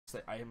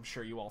that I am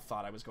sure you all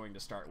thought I was going to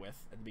start with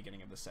at the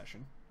beginning of this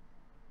session.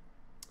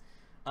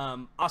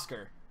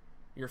 Oscar,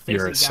 you're facing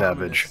You're a down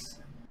savage.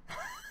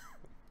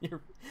 In this...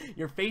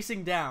 you're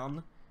facing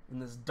down in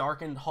this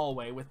darkened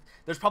hallway with...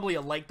 There's probably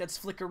a light that's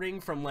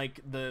flickering from like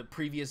the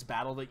previous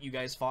battle that you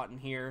guys fought in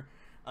here.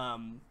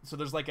 So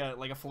there's like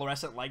a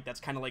fluorescent light that's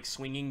kind of like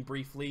swinging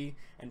briefly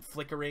and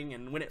flickering,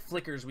 and when it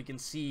flickers, we can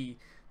see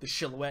the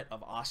silhouette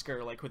of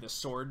Oscar like with a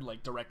sword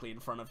like directly in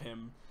front of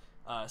him,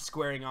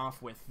 squaring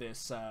off with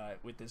this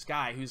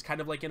guy who's kind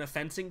of like in a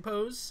fencing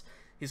pose.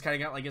 He's kind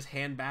of got like his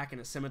hand back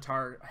and a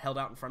scimitar held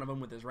out in front of him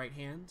with his right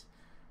hand.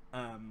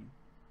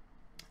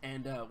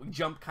 We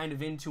jump kind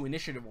of into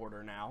initiative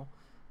order now.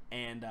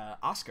 And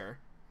Oscar,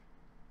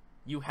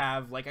 you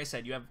have, like I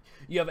said, you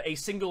have a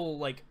single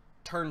like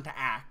turn to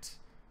act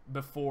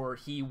before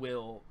he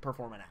will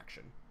perform an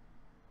action.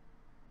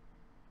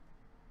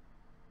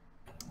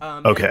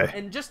 Okay.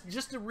 And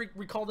just to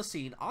recall the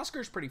scene,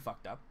 Oscar's pretty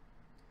fucked up.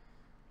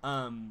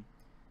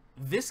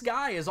 This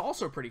guy is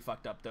also pretty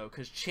fucked up though,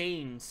 because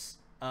chains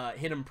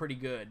hit him pretty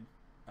good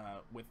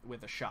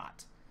with a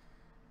shot.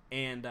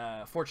 And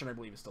Fortune, I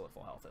believe, is still at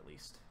full health at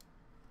least.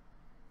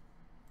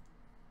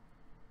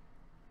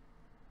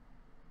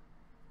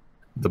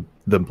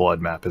 The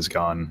blood map is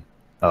gone.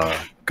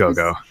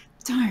 Go.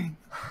 Darn.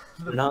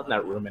 They're not in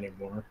that room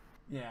anymore.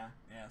 Yeah,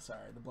 sorry.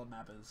 The blood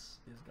map is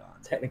gone.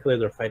 Technically,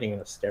 they're fighting in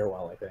a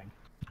stairwell, I think.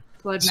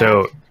 Blood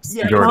So, map.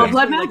 Yeah, Jordan,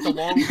 blood like map? the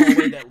long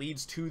hallway that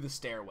leads to the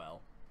stairwell.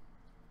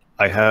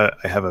 I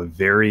have a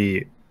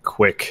very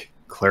quick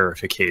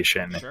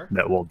clarification Sure.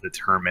 that will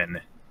determine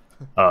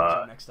What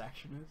your next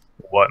action is.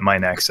 what my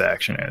next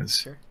action is.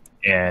 Sure.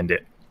 And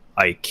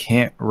I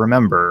can't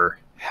remember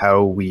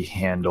how we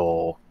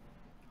handle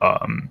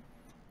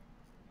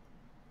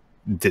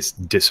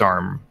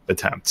disarm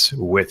attempts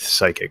with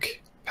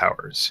psychic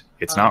powers.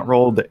 It's not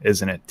rolled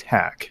as an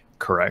attack,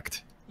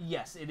 correct?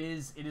 Yes, it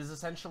is. It is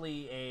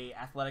essentially a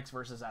athletics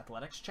versus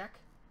athletics check.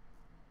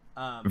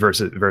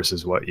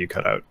 Versus what you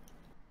cut out.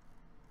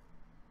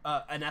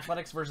 An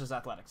athletics versus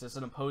athletics. It's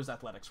an opposed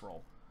athletics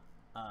roll.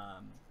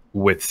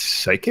 With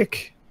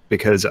psychic?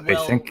 Because I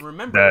Well, think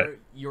remember, that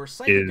your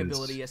psychic is-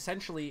 ability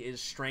essentially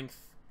is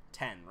strength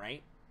 10,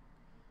 right?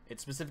 It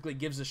specifically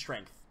gives a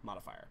strength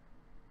modifier.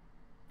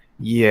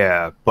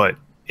 yeah, but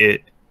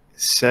it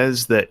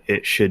says that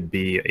it should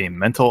be a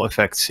mental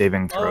effect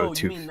saving throw you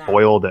to mean that.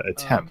 foil the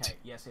attempt. Okay.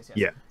 Yes.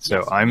 Yeah, so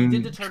Yes, we I'm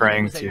did determine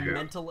trying it was a to.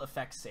 mental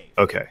effect save.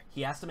 Okay.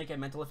 He has to make a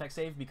mental effect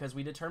save because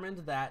we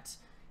determined that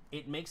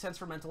it makes sense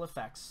for mental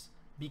effects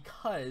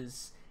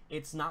because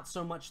it's not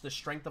so much the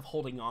strength of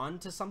holding on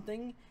to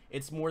something,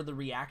 it's more the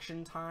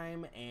reaction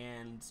time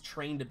and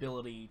trained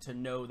ability to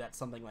know that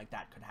something like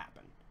that could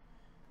happen.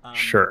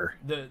 Sure.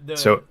 The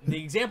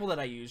example that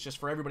I use, just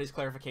for everybody's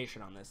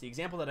clarification on this, the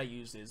example that I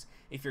use is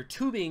if you're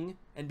tubing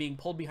and being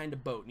pulled behind a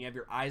boat and you have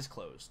your eyes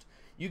closed,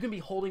 you can be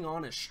holding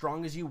on as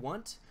strong as you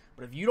want,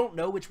 but if you don't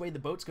know which way the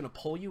boat's going to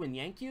pull you and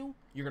yank you,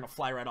 you're going to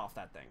fly right off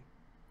that thing.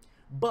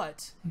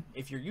 But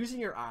if you're using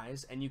your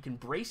eyes and you can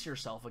brace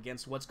yourself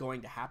against what's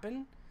going to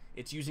happen,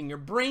 it's using your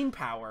brain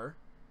power,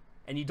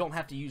 and you don't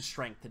have to use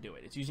strength to do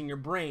it. It's using your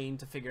brain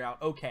to figure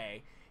out,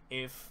 okay,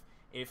 if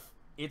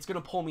it's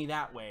going to pull me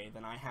that way,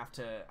 then I have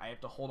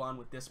to hold on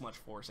with this much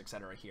force,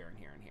 etc. here and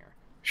here and here.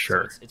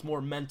 Sure. So it's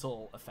more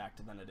mental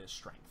effect than it is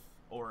strength,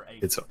 or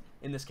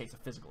in this case, a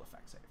physical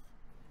effect save.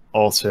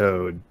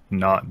 Also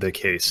not the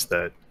case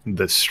that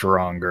the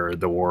stronger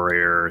the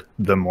warrior,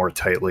 the more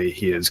tightly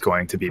he is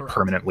going to be Correct.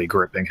 permanently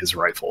gripping his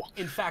rifle.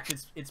 In fact,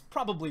 it's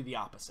probably the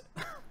opposite.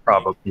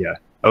 Probably, yeah.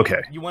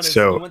 Okay. You want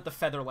the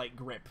feather-like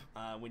grip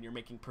when you're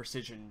making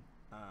precision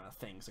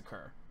things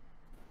occur.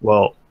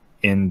 Well,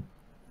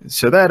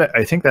 so that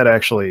I think that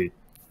actually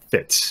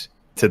fits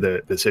to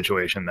the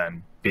situation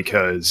then,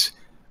 because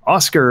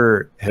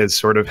Oscar has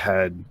sort of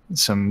had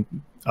some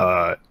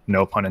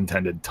no pun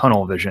intended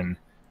tunnel vision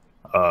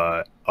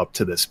up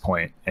to this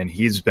point, and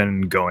he's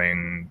been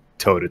going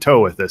toe to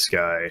toe with this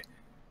guy,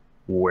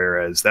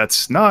 whereas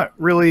that's not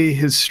really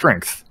his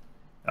strength,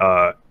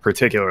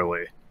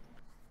 particularly.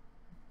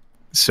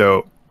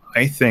 So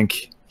I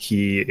think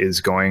he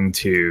is going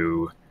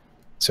to.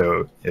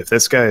 So if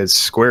this guy is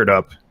squared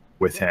up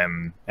with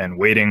him and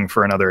waiting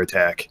for another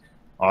attack,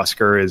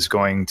 Oscar is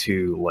going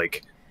to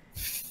like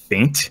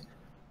feint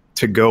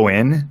to go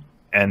in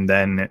and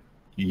then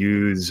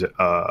use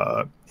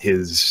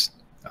his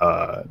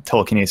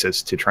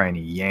telekinesis to try and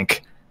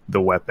yank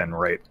the weapon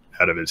right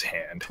out of his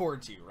hand.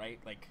 Towards you, right?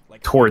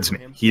 Like Towards me.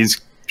 him.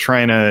 He's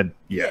trying to,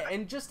 Yeah,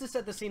 and just to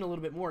set the scene a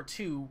little bit more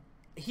too,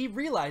 he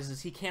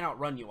realizes he can't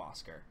outrun you,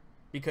 Oscar,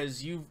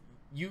 because you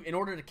in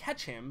order to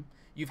catch him,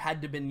 you've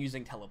had to been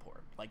using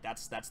teleport. Like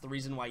that's the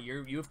reason why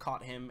you've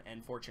caught him,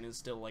 and Fortune is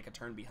still like a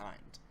turn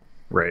behind.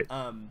 Right.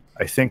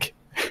 I think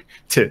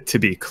to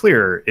be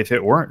clear, if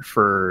it weren't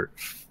for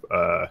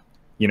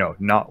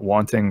not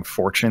wanting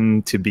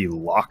Fortune to be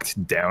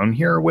locked down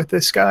here with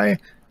this guy,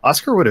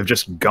 Oscar would have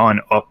just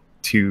gone up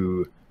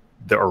to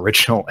the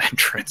original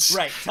entrance.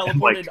 Right,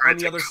 teleported on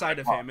the other side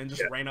of him and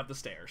just ran up the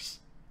stairs.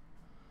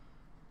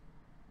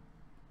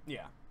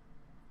 Yeah.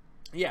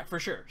 Yeah, for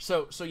sure.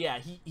 So yeah,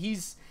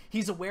 he's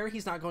aware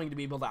he's not going to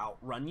be able to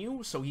outrun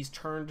you, so he's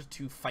turned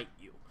to fight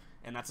you,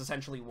 and that's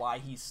essentially why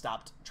he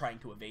stopped trying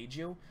to evade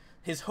you.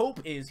 His hope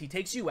is he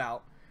takes you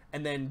out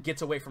and then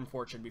gets away from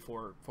Fortune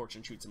before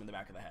Fortune shoots him in the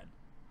back of the head.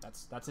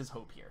 That's his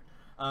hope here.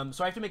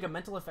 So I have to make a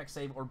mental effect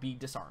save or be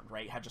disarmed,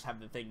 right? Just have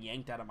the thing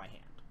yanked out of my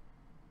hand.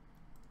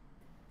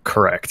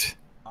 Correct.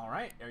 All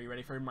right, are you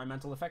ready for my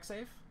mental effect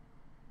save?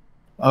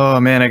 Oh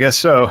man, I guess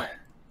so.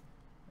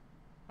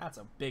 That's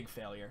a big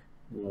failure.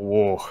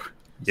 Whoa. So,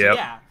 Yep.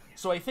 yeah.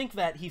 So I think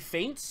that he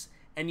feints,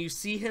 and you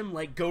see him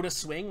like go to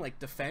swing, like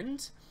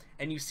defend,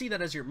 and you see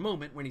that as your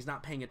moment when he's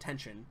not paying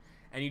attention,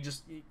 and you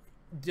just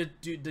do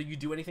you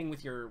do anything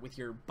with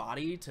your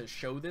body to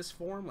show this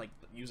form, like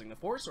using the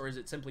force, or is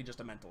it simply just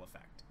a mental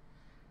effect?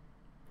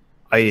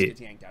 He just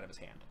gets yanked out of his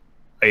hand.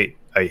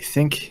 I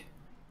think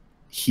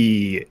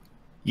he,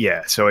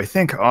 yeah. So I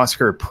think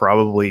Oscar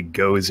probably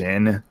goes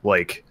in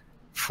like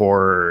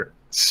for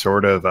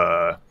sort of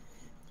a.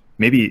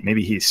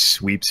 Maybe he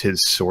sweeps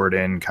his sword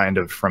in kind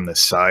of from the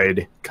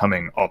side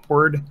coming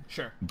upward.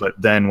 Sure. But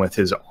then with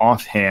his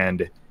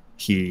offhand,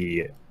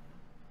 he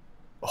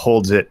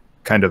holds it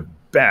kind of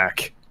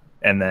back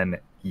and then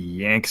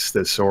yanks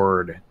the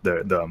sword,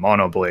 the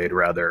monoblade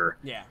rather,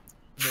 Yeah.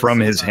 from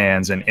his scimitar.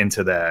 hands and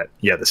into that,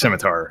 the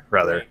scimitar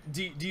rather. Right.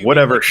 Do you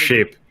Whatever make, like,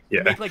 shape.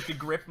 You make like the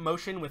grip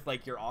motion with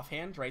like your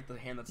offhand, right? The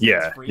hand that's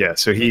free. Yeah.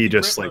 So You he make the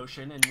just grip like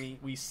motion, and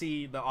we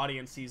see the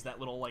audience sees that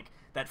little like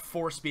that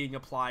force being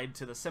applied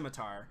to the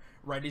scimitar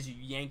right as you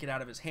yank it out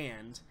of his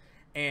hand,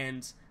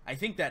 and I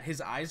think that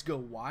his eyes go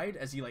wide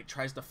as he like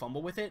tries to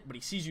fumble with it, but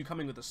he sees you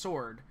coming with a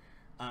sword,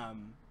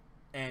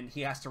 and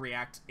he has to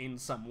react in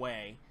some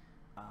way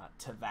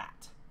to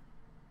that.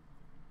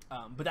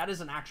 But that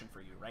is an action for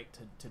you, right?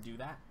 To do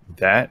that.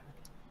 that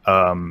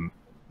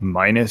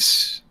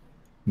minus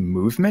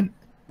movement.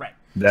 Right.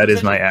 That So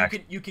is my essentially,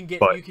 action.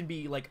 You can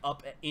be like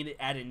up at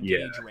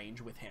engage range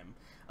with him,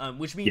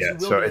 which means you will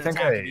so get I an think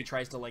attack if he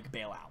tries to like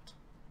bail out.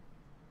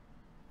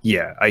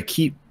 Yeah, I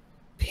keep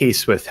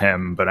pace with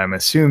him, but I'm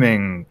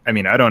assuming. I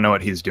mean, I don't know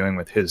what he's doing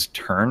with his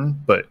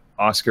turn, but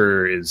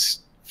Oscar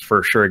is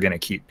for sure going to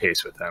keep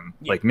pace with him.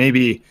 Yeah. Like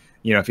maybe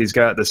if he's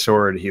got the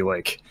sword, he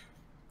like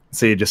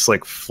say he just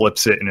like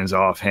flips it in his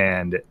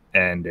offhand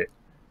and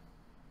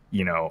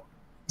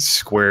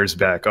squares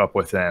back up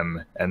with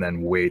him and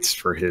then waits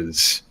for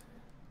his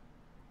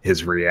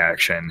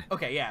reaction.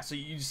 Okay, yeah. So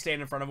you just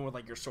stand in front of him with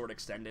like your sword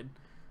extended.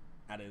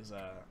 That is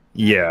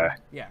Yeah.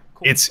 yeah,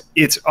 cool.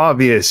 It's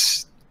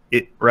obvious.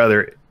 It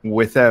rather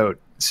without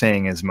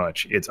saying as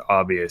much. It's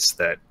obvious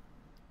that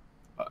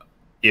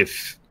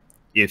if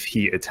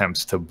he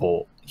attempts to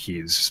bolt,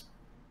 he's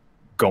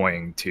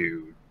going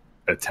to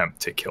attempt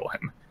to kill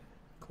him.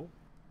 Cool.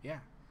 Yeah.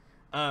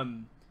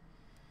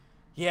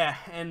 Yeah,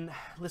 and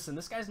listen,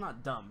 this guy's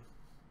not dumb.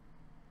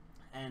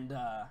 And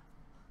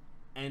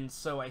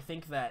so I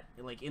think that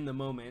like in the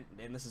moment,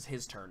 and this is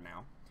his turn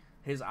now,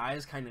 his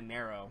eyes kind of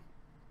narrow,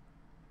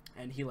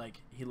 and he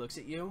looks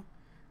at you,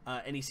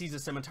 and he sees a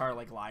scimitar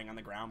like lying on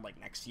the ground like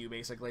next to you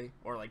basically,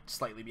 or like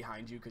slightly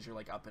behind you because you're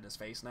like up in his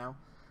face now,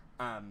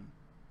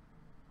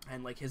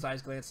 and like his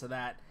eyes glance to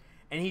that,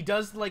 and he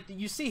does like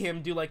you see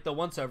him do like the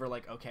once over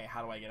like, okay,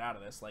 how do I get out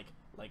of this, like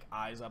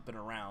eyes up and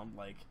around,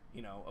 like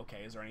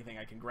okay, is there anything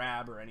I can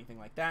grab or anything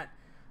like that,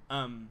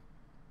 and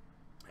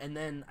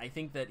then I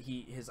think that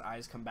his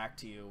eyes come back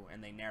to you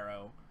and they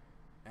narrow,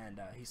 and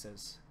he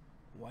says,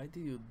 "Why do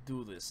you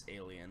do this,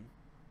 alien?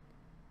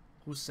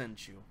 Who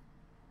sent you?"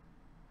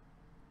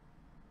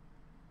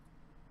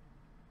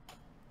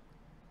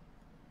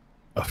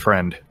 A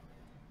friend.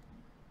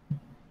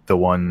 The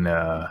one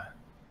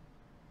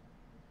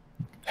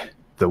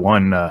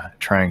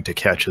trying to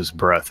catch his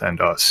breath and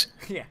us.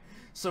 Yeah.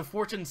 So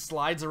Fortune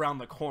slides around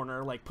the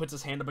corner, like puts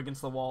his hand up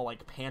against the wall,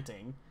 like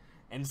panting,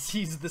 and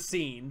sees the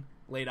scene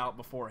laid out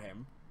before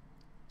him.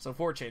 So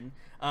Fortune,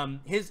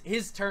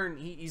 his turn,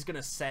 he's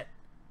gonna set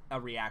a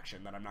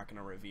reaction that I'm not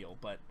gonna reveal,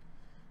 but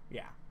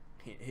yeah,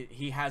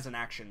 he has an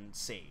action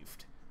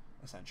saved,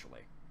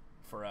 essentially,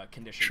 for a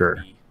condition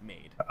to be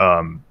made.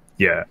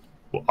 Yeah.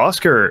 Well,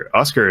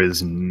 Oscar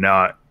is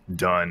not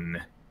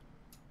done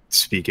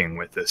speaking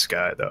with this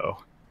guy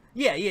though.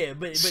 Yeah,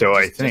 but so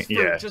just, I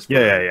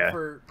think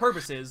for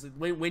purposes,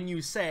 when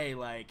you say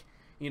like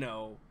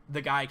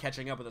the guy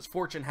catching up with us,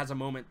 Fortune has a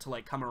moment to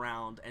like come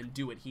around and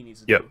do what he needs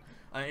to do.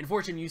 And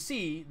Fortune, you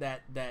see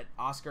that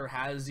Oscar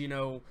has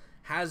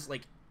has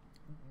like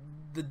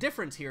the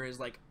difference here is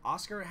like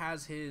Oscar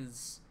has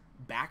his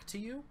back to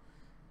you,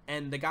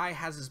 and the guy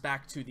has his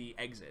back to the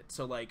exit.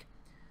 So like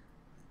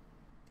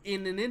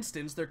in an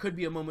instance, there could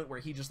be a moment where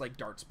he just like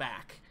darts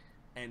back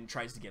and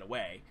tries to get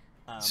away.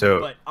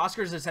 But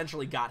Oscar's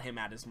essentially got him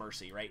at his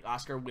mercy, right?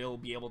 Oscar will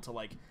be able to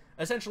like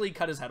essentially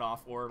cut his head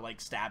off or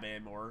like stab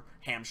him or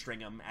hamstring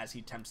him as he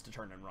attempts to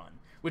turn and run,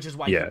 which is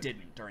why he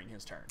didn't during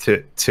his turn.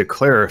 To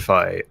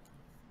clarify,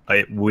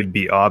 it would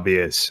be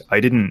obvious. I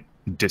didn't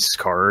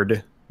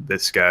discard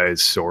this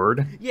guy's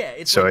sword. Yeah,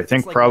 it's so like, I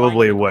think like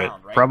probably lying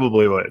on the what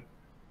ground, right?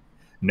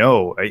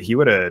 no, he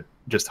would have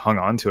just hung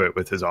onto it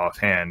with his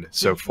offhand.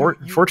 So You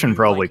Fortune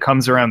probably like,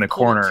 comes around the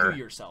pulled it corner. to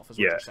yourself is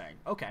what you're saying.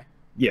 Okay.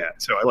 Yeah,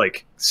 so I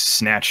like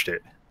snatched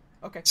it.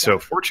 Okay. So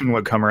Fortune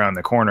would come around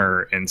the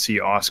corner and see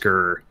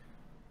Oscar,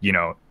 you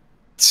know,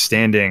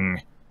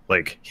 standing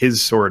like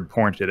his sword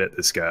pointed at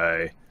this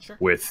guy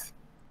with,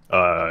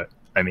 I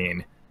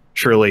mean,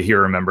 surely he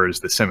remembers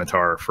the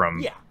scimitar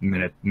from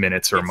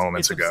minutes or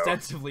moments ago. It's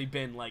extensively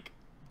been like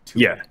 2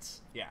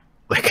 minutes. Yeah.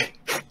 Like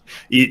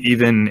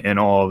even in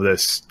all of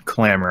this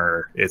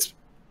clamor, it's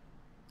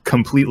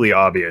completely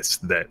obvious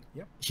that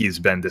he's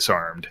been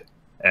disarmed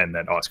and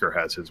that Oscar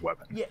has his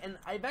weapon. Yeah, and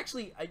I've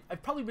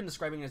probably been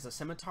describing it as a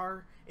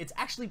scimitar. It's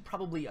actually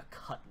probably a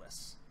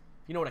cutlass.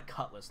 You know what a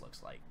cutlass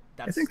looks like.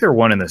 I think they're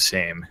one and the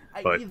same.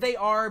 But they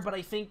are, but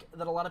I think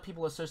that a lot of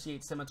people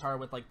associate scimitar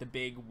with like the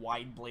big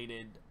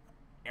wide-bladed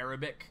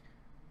Arabic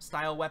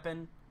style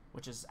weapon,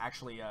 which is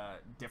actually a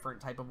different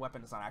type of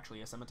weapon. It's not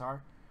actually a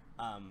scimitar.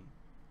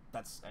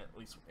 That's at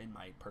least in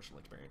my personal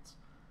experience.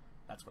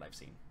 That's what I've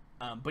seen.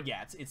 But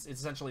yeah, it's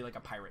essentially like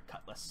a pirate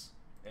cutlass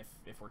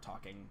if we're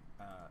talking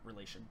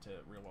relation to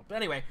real world. But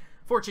anyway,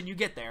 Fortune, you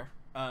get there,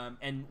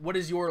 and what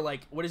is your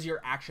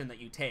action that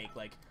you take?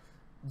 Like,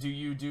 do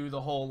you do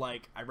the whole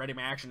like I ready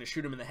my action to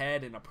shoot him in the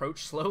head and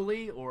approach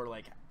slowly, or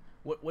like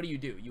what do you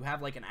do? You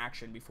have like an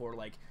action before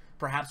like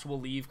perhaps we'll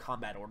leave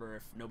combat order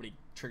if nobody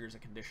triggers a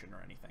condition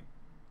or anything.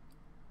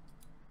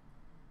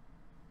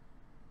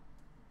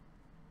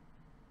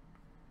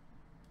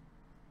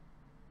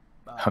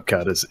 Oh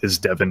god, is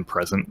Devin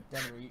present?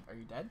 Devin, are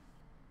you dead?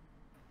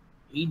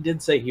 He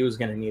did say he was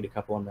going to need a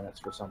couple of minutes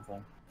for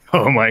something.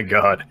 Oh my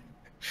god.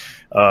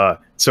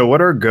 So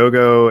what are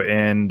Gogo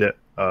and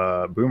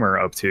Boomer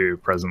up to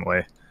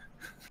presently?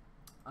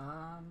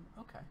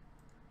 Okay.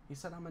 He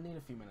said I'm gonna need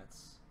a few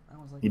minutes. That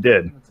was like he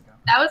did. Minutes ago.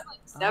 That was like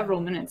several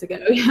minutes ago.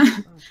 Yeah.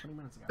 20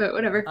 minutes ago. But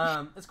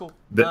whatever. It's cool.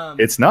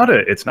 It's not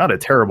a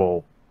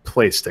terrible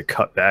place to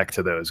cut back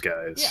to those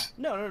guys.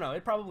 Yeah. No.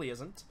 It probably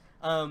isn't.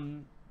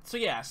 So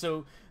yeah.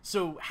 So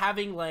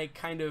having like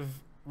kind of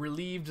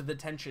relieved the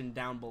tension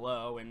down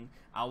below, and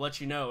I'll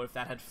let you know if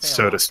that had failed,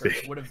 so to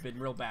speak, it would have been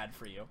real bad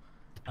for you.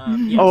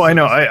 I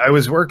know. I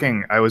was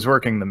working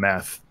the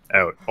math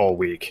out all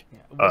week.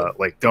 Yeah,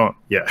 like don't.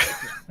 Yeah.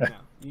 No,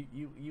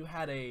 you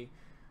had a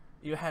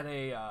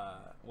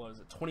what was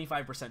it?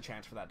 25%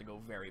 chance for that to go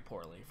very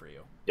poorly for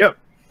you. Yep.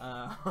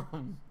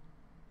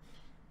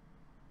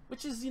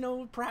 Which is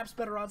perhaps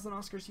better odds than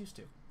Oscar's used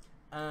to.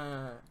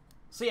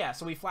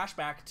 So we flash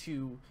back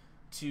to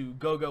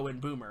Gogo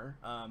and Boomer,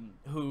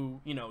 who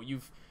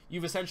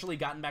you've essentially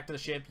gotten back to the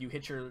ship. You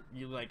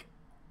like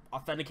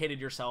authenticated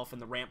yourself,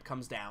 and the ramp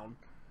comes down,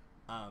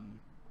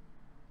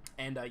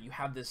 and you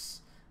have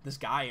this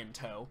guy in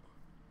tow.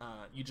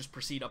 You just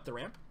proceed up the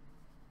ramp,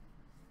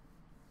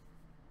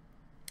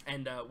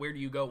 and where do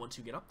you go once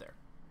you get up there?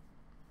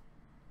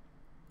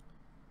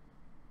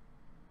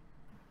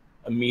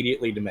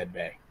 Immediately to med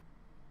bay.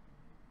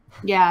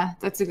 Yeah,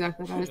 that's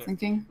exactly what I was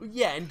thinking.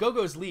 Yeah, and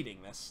Gogo's leading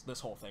this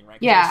whole thing, right?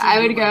 Yeah, I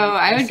would go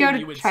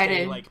you would try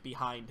stay, to like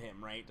behind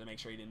him, right, to make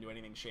sure he didn't do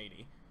anything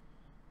shady.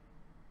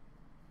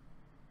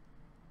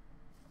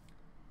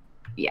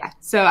 Yeah,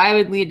 so I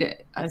would lead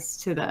us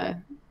to the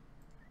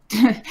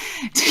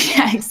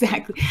yeah,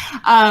 exactly.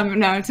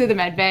 No, to the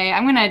med bay.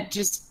 I want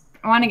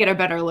to get a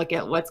better look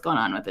at what's going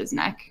on with his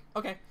neck.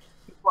 Okay.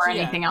 Before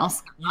anything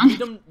else.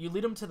 You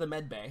lead him to the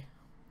med bay,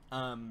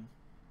 and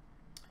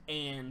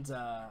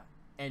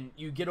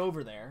you get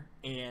over there,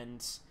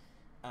 and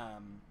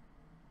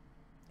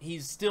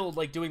he's still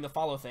like doing the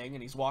follow thing,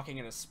 and he's walking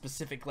at a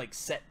specific like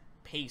set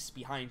pace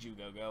behind you,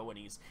 Gogo, and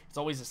it's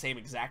always the same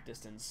exact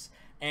distance.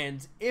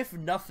 And if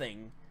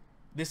nothing,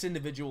 this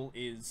individual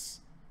is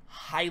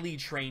highly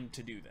trained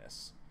to do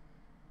this.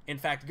 In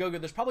fact, Gogo,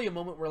 there's probably a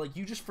moment where like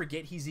you just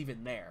forget he's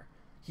even there.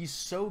 He's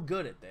so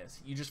good at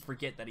this, you just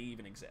forget that he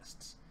even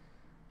exists.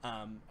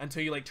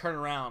 Until you like turn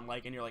around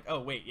and you're like, oh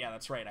wait, yeah,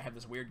 that's right, I have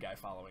this weird guy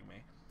following me.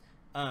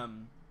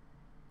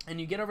 And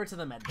you get over to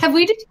the med bay. Have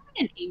we determined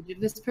an age of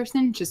this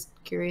person? Just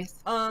curious.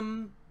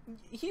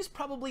 He's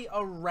probably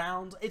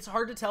around. It's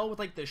hard to tell with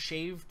like the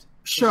shaved.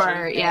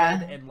 Sure,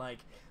 yeah. And like.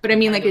 But I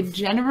mean, like a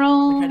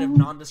general. The kind of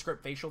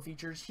nondescript facial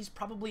features. He's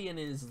probably in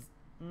his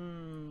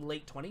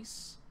late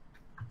 20s.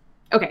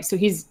 Okay, so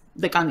he's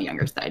like on the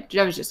younger side.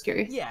 I was just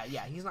curious. Yeah.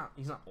 He's not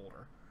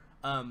older.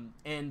 And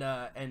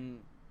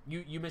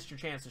you missed your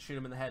chance to shoot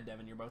him in the head,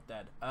 Devin. You're both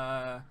dead.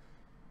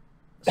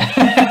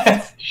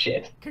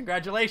 Shit.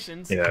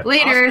 Congratulations. Yeah.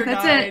 Later, Oscar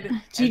that's died, it.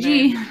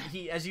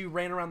 GG. As you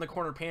ran around the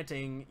corner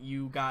panting,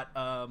 you got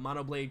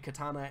monoblade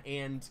katana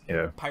and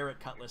pirate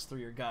cutlass through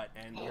your gut,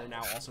 and you're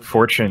now also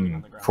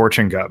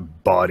Fortune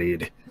got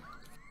bodied.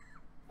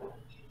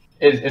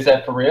 Is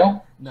that for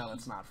real? No,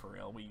 it's not for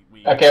real. We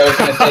Okay, I was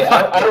gonna say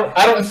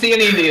I don't see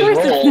any of these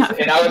rolls,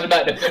 and I was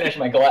about to finish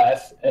my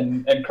glass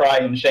and cry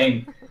in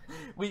shame.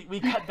 We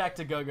cut back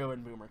to Gogo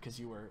and Boomer because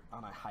you were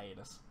on a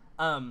hiatus.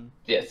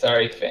 Yeah,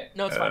 sorry.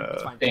 No, it's fine.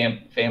 It's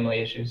fine. Family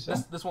issues. So.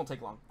 This won't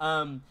take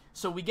long.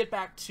 So we get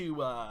back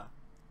to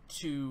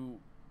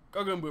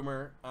Gogo and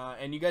Boomer,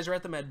 and you guys are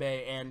at the med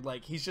bay, and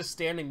like he's just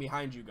standing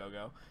behind you,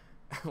 Gogo,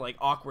 like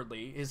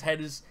awkwardly. His head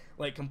is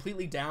like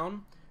completely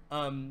down,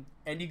 and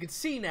you can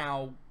see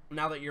now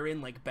that you're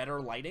in like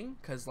better lighting,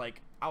 because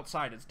like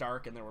outside it's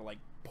dark and there were like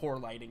poor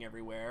lighting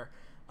everywhere,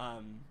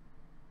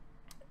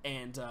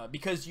 and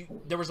because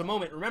there was a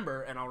moment,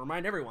 remember, and I'll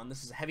remind everyone,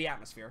 this is a heavy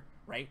atmosphere,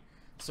 right?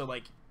 So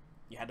like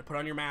you had to put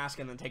on your mask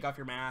and then take off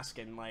your mask,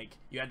 and like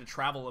you had to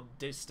travel a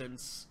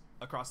distance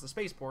across the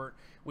spaceport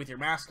with your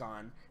mask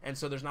on, and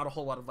so there's not a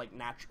whole lot of like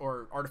natural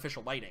or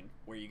artificial lighting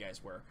where you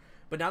guys were.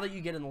 But now that you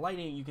get in the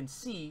lighting, you can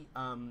see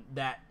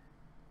that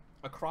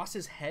across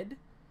his head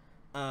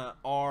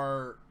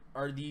are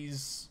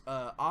these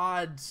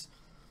odd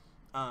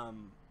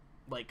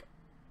like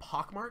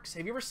pockmarks.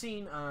 Have you ever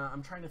seen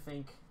I'm trying to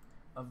think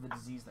of the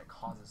disease that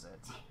causes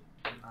it.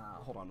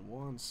 Hold on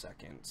one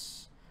second.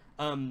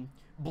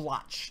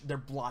 Blotch. They're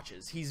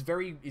blotches. His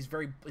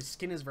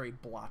skin is very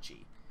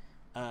blotchy.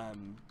 Let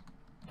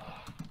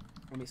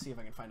me see if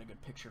I can find a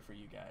good picture for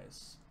you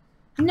guys.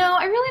 No,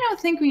 I really don't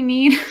think we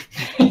need.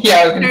 Yeah,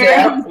 I was gonna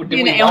say,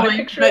 do we want a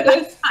picture of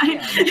this?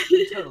 Yeah,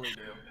 we totally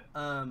do.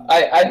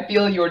 I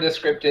feel your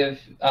descriptive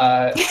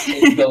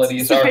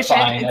abilities are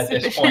fine at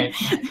this point.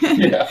 Yeah.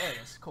 There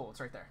it is. Cool, it's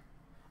right there.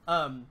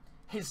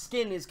 His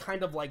skin is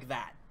kind of like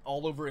that,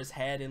 all over his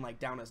head and like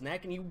down his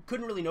neck, and you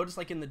couldn't really notice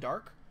like in the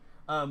dark,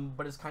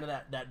 but it's kind of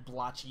that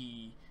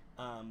blotchy,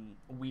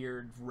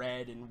 weird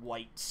red and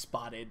white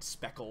spotted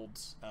speckled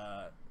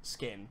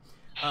skin.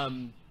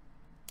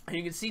 And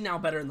you can see now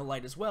better in the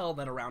light as well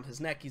that around his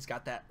neck he's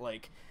got that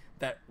like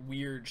that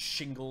weird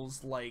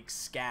shingles like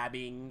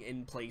scabbing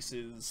in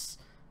places,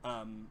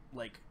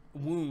 like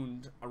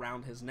wound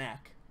around his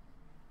neck.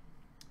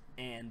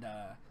 And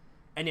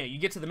yeah, you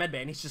get to the med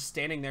bay and he's just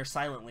standing there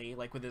silently,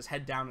 like with his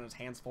head down and his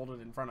hands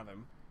folded in front of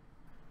him.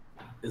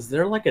 Is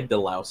there like a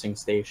delousing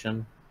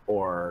station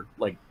or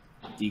like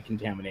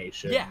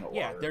decontamination? Yeah, or...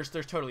 yeah. There's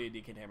totally a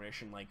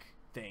decontamination like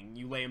thing.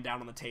 You lay him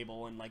down on the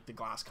table and like the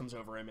glass comes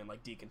over him and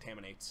like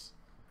decontaminates.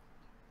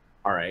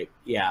 All right,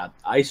 yeah.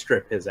 I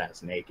strip his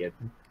ass naked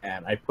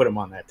and I put him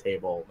on that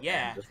table.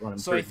 Yeah. And just run him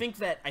So through I think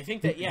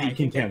that yeah,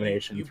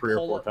 decontamination you 3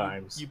 or 4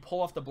 times. You pull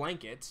off the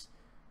blanket,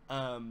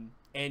 and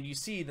you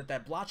see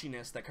that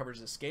blotchiness that covers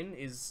his skin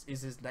is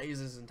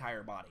his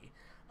entire body.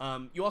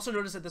 You also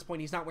notice at this point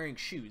he's not wearing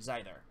shoes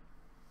either.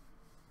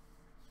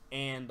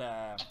 And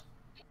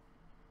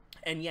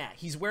yeah,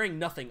 he's wearing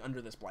nothing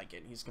under this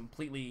blanket. He's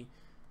completely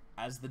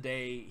as the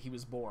day he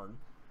was born.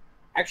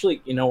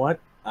 Actually, you know what?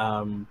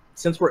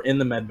 Since we're in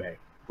the med bay,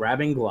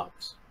 grabbing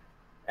gloves,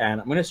 and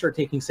I'm going to start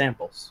taking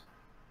samples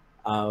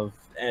of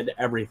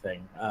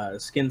everything.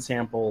 Skin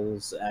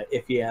samples,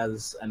 if he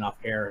has enough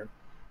hair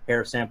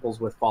samples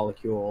with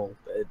follicule,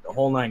 the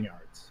whole 9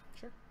 yards.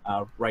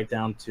 Sure. Right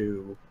down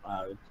to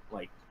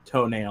like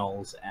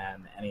toenails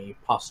and any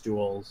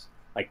pustules,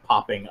 like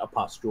popping a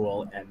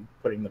pustule and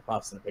putting the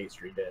pus in a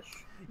pastry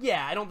dish.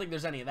 Yeah, I don't think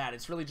there's any of that.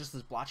 It's really just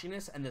this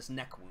blotchiness and this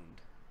neck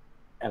wound.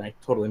 And I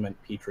totally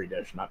meant petri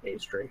dish, not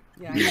pastry.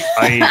 Yeah,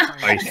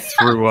 I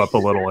threw up a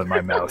little in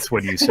my mouth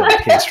when you said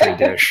pastry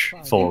dish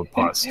full of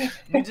pus. You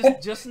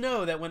just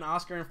know that when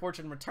Oscar and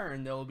Fortune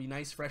return, there will be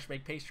nice fresh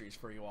baked pastries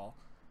for you all.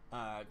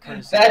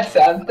 That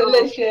sounds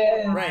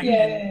delicious. Right.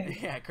 Yay.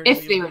 Yeah.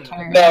 If they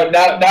return. No,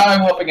 now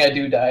I'm hoping I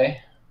do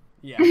die.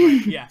 Yeah.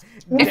 Right, yeah.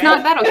 If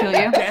not, that'll kill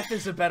you. Death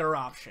is a better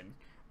option.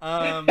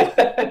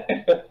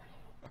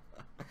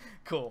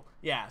 Cool.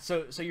 Yeah.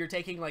 So you're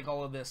taking like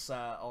all of these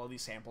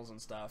samples and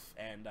stuff,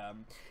 and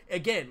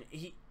again,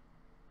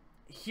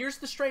 here's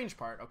the strange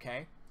part.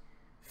 Okay,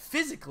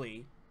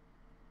 physically,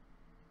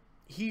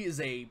 he is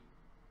a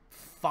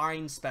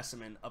fine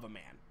specimen of a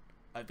man,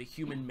 of a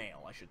human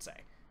male, I should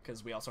say,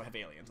 because we also have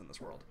aliens in this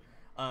world.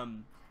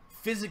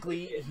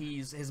 Physically,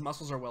 his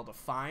muscles are well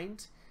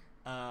defined.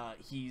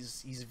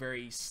 He's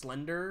very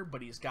slender,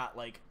 but he's got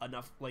like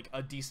enough, like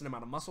a decent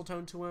amount of muscle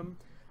tone to him.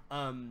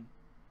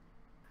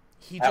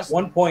 At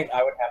one point,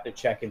 I would have to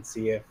check and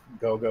see if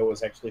Gogo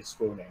was actually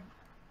swooning.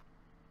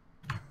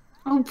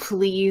 Oh,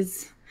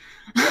 please.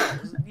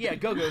 Yeah,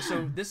 Gogo.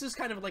 So this is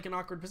kind of like an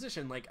awkward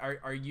position. Like,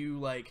 are you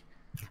like?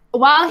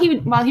 While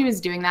he was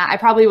doing that, I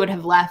probably would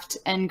have left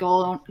and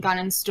gone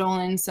and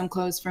stolen some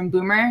clothes from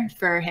Boomer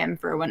for him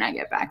for when I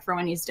get back, for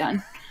when he's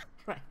done.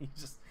 Right.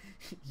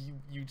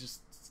 You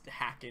just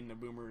hack into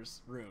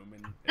Boomer's room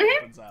and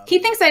it opens up. He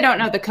thinks I don't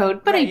know the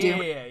code, but right, I do.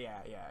 Yeah.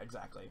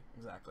 Exactly.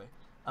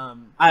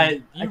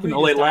 I can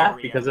only laugh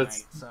because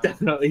it's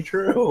definitely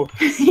true.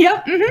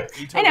 Yep. Totally,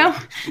 I know.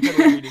 You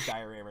totally read his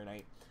diary every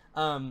night.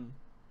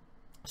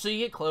 So you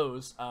get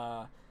clothes,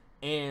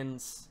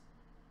 and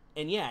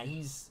yeah,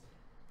 he's,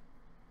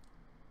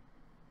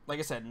 like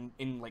I said,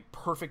 in like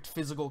perfect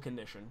physical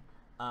condition.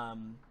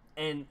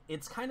 And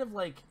it's kind of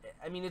like,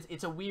 I mean,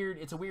 it's a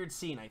weird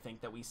scene, I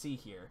think, that we see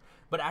here.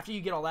 But after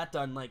you get all that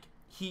done, like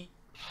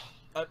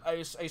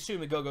I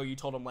assume at Gogo you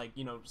told him, like,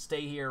 you know,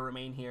 stay here,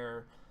 remain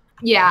here.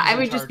 Yeah, I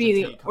would just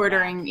be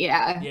ordering,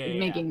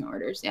 making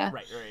orders, yeah.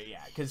 Right, yeah,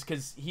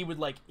 because he would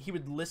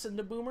listen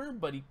to Boomer,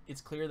 but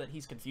it's clear that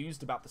he's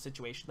confused about the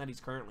situation that he's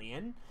currently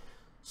in.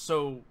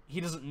 so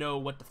he doesn't know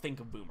what to think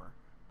of Boomer.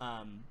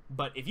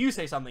 But if you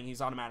say something,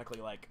 he's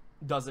automatically like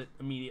does it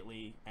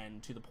immediately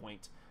and to the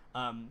point.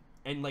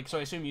 And like, so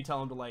I assume you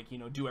tell him to like, you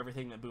know, do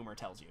everything that Boomer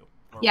tells you.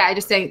 Yeah, I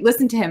just say,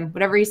 listen to him.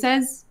 Whatever he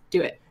says,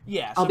 do it.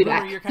 Yeah, so I'll be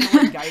Boomer, back. you're kind of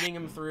like guiding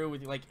him through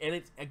with like, and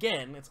it's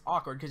again, it's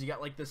awkward because you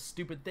got like this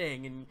stupid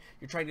thing and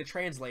you're trying to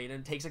translate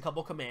and it takes a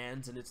couple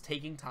commands and it's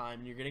taking time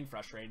and you're getting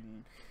frustrated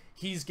and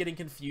he's getting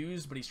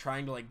confused, but he's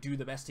trying to like do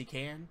the best he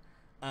can.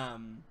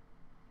 And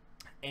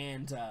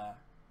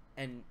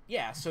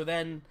yeah, so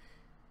then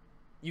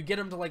you get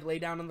him to like lay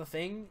down on the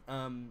thing,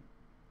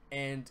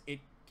 and it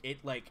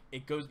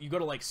goes, you go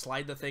to like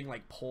slide the thing,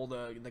 like pull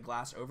the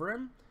glass over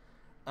him,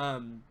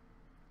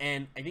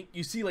 and I think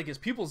you see like his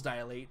pupils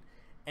dilate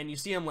and you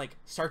see him like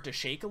start to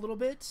shake a little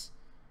bit.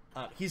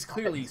 He's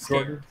clearly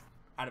scared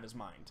out of his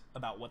mind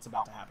about what's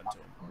about to happen to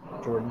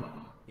him. Jordan.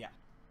 Yeah.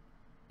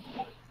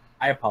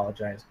 I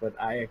apologize, but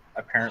I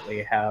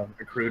apparently have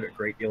accrued a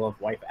great deal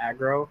of wife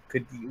aggro.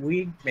 Could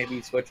we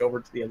maybe switch over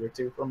to the other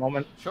two for a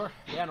moment? Sure.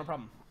 Yeah, no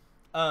problem.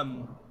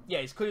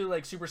 Yeah, he's clearly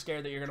like super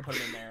scared that you're gonna put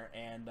him in there,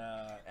 and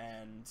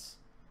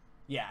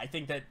yeah, I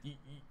think that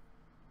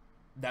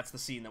that's the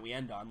scene that we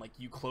end on. Like,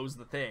 you close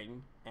the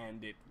thing,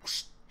 and it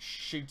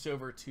shoots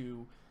over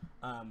to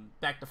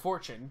back to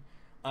Fortune,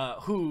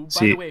 who,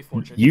 by the way,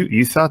 Fortune.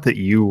 You thought that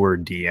you were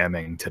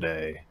DMing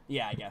today.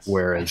 Yeah, I guess.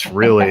 Whereas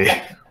really,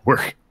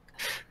 we're.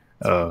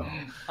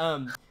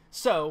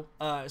 So,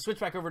 switch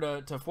back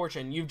over to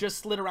Fortune. You've just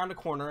slid around a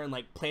corner and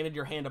like planted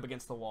your hand up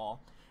against the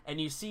wall, and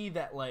you see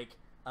that like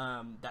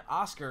that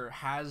Oscar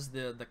has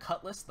the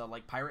cutlass, the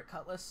like pirate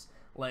cutlass,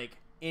 like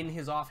in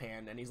his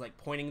offhand, and he's like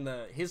pointing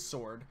his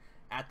sword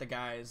at the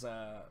guy's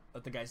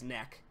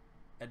neck,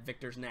 at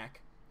Victor's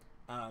neck,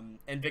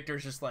 and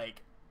Victor's just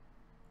like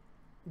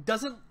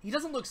doesn't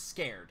look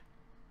scared.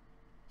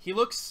 He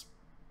looks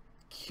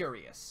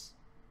curious.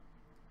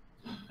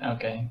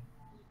 Okay.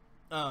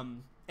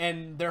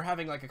 And they're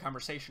having like a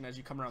conversation as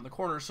you come around the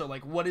corner. So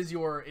like, what is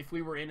your, if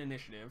we were in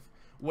initiative,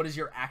 what is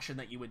your action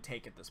that you would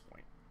take at this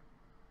point?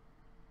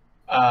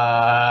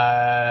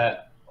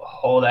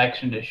 Hold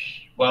action to,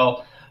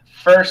 well,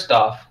 first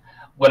off,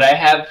 would I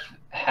have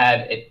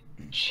had a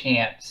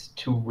chance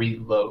to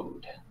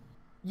reload?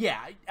 Yeah,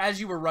 as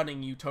you were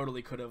running, you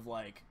totally could have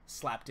like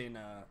slapped in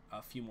a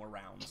few more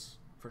rounds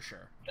for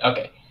sure.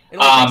 Okay. It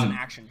only takes an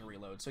action to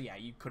reload. So yeah,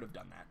 you could have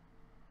done that.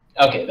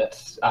 Okay,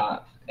 that's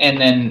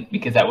and then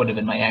because that would have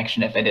been my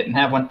action if I didn't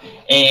have one,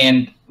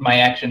 and my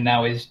action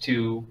now is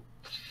to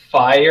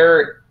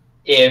fire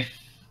if,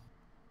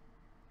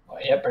 well,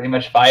 yeah, pretty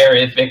much fire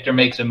if Victor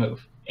makes a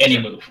move, any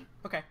move.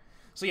 Okay,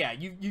 so yeah,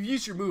 you've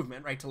used your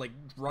movement, right, to like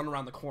run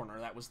around the corner.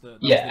 That was the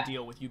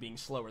deal with you being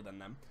slower than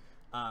them.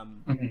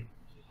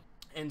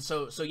 And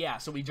so yeah,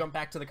 so we jump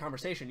back to the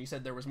conversation. You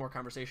said there was more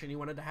conversation you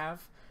wanted to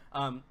have.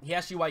 He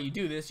asked you why you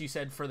do this. You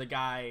said for the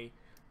guy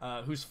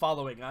who's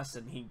following us,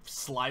 and he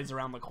slides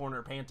around the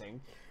corner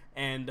panting,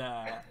 and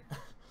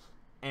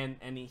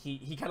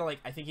he kind of like,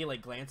 I think he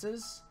like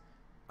glances,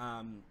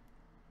 and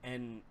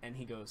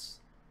he goes,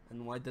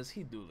 and why does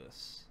he do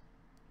this?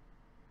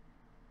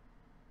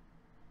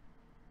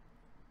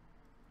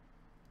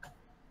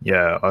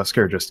 Yeah,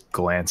 Oscar just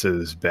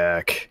glances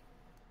back,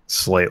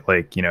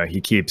 like, you know, he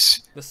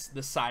keeps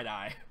the side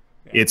eye.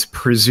 Yeah. It's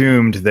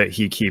presumed that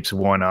he keeps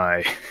one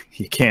eye.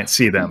 He can't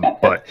see them,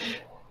 but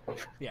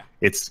yeah,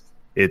 it's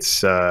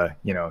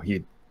you know,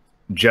 he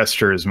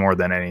gestures more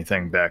than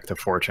anything back to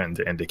Fortune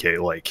to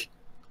indicate like,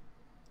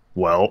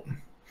 well,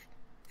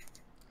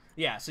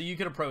 yeah, so you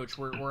could approach.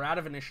 We're out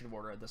of initiative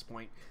order at this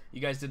point. You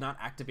guys did not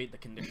activate the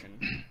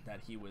condition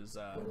that he was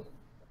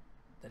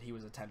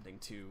attempting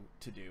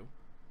to do.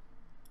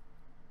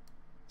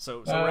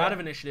 So we're out of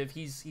initiative.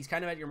 He's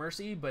kind of at your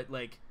mercy, but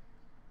like,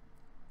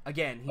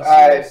 again,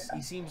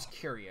 he seems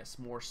curious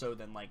more so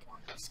than like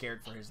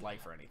scared for his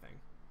life or anything.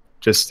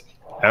 Just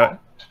out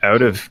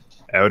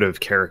of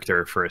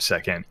character for a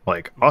second.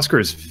 Like, Oscar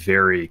is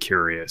very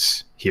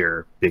curious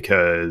here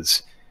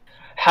because.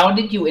 How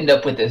did you end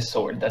up with this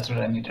sword? That's what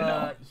I need to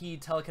know. He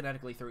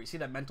telekinetically threw. You see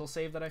that mental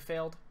save that I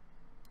failed?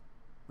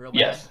 Real bad?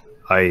 Yes.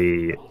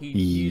 I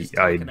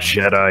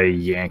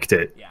Jedi yanked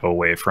it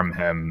away from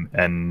him,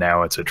 and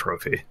now it's a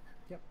trophy.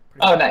 Yep.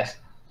 Oh, nice.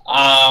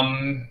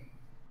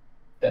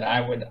 Then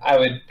I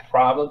would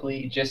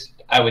probably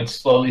I would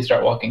slowly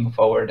start walking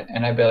forward,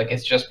 and I'd be like,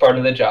 it's just part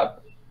of the job.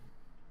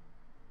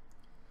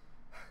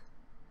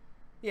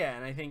 Yeah,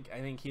 and I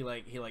think he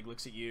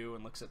looks at you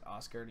and looks at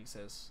Oscar, and he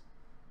says,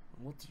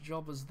 "What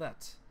job is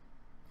that?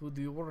 Who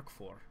do you work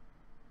for?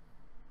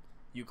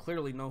 You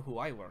clearly know who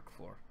I work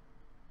for."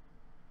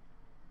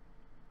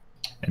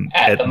 And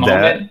at the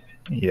moment,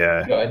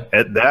 yeah,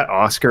 at that,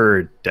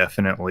 Oscar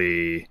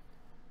definitely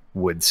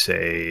would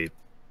say,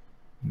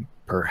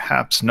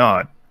 perhaps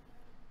not,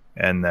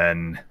 and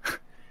then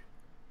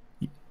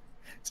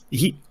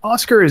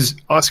Oscar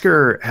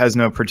has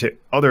no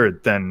particular, other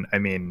than, I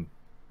mean,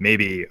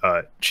 maybe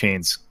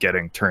Chain's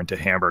getting turned to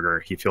hamburger.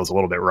 He feels a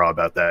little bit raw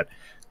about that,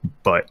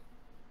 but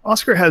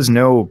Oscar has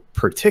no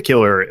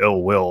particular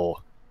ill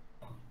will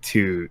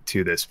to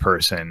this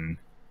person.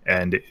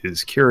 and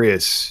is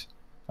curious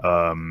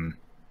about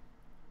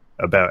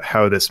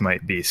how this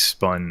might be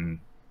spun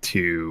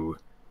to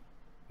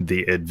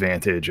the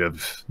advantage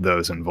of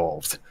those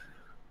involved.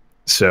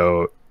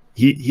 So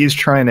he's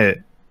trying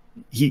to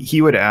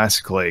he would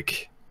ask,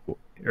 like,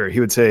 or he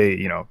would say,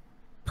 you know,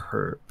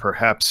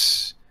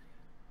 perhaps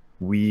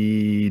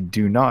we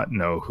do not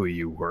know who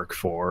you work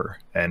for,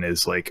 and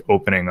is like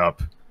opening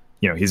up,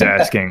 you know, he's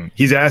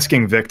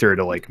asking Victor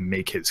to like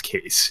make his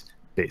case,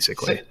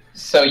 basically.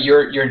 So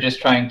you're just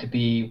trying to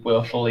be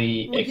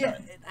willfully ignorant. Yeah,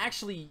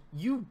 actually,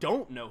 you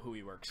don't know who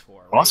he works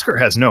for. Right? Oscar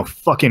has no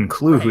fucking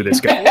clue who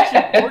this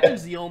guy.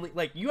 Fortune's the only,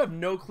 like, you have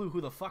no clue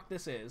who the fuck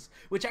this is,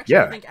 which actually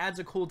I think adds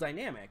a cool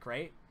dynamic,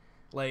 right?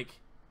 Like,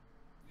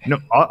 no,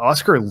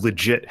 Oscar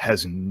legit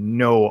has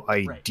no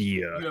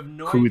idea you have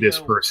no who idea this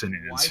person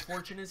is. Why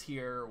Fortune is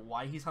here,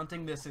 why he's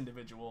hunting this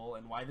individual,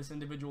 and why this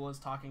individual is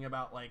talking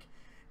about, like,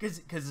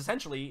 because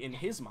essentially in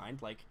his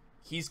mind, like,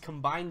 he's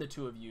combined the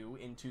two of you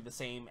into the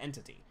same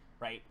entity,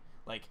 right?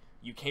 Like,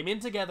 you came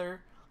in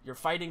together, you're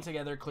fighting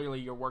together,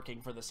 clearly you're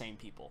working for the same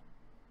people.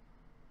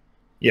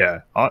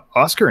 Yeah,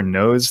 Oscar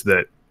knows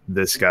that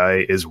this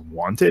guy is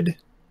wanted,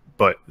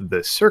 but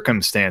the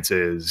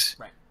circumstances,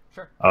 right?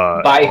 Sure.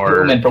 By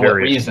whom and for what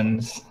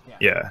reasons?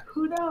 Yeah.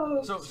 Who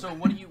knows? So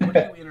what do you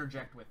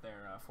interject with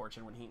there,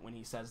 Fortune, when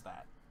he says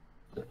that?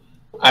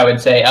 I would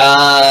say,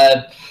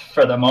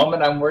 for the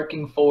moment, I'm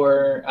working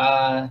for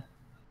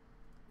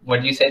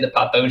what do you say, the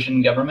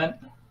Pathosian government?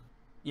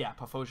 Yeah,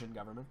 Pathosian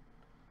government.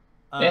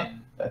 Yeah,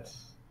 that's.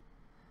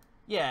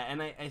 Yeah,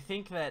 and I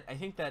think that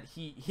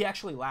he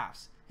actually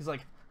laughs. He's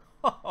like,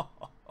 oh,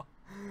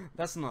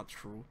 that's not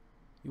true.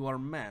 You are a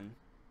man.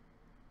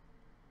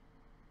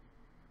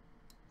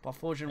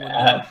 Pathosian would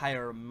never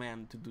hire a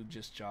man to do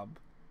this job.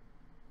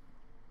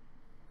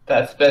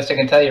 That's the best I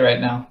can tell you right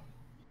now.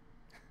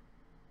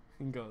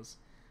 He goes,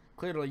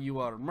 clearly you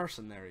are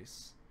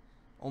mercenaries.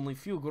 Only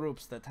few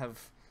groups that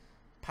have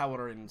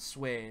power and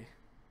sway,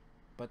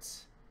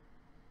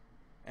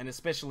 and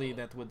especially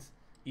that would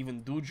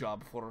even do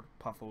job for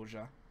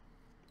Pathosia,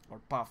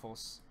 or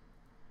Paphos.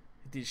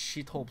 It is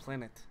shithole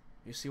planet.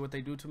 You see what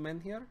they do to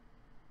men here?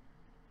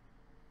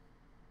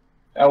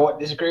 I won't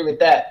disagree with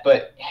that,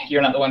 but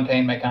you're not the one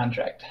paying my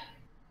contract.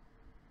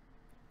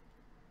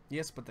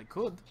 Yes, but they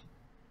could.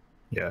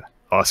 Yeah.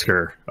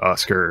 Oscar,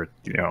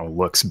 you know,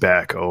 looks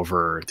back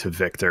over to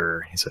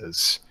Victor. He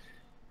says,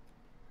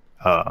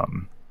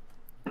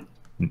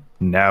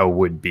 now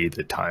would be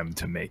the time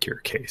to make your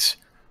case.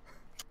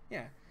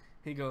 Yeah.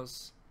 He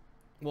goes,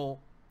 well,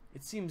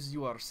 it seems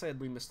you are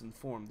sadly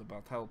misinformed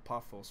about how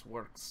Paphos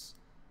works.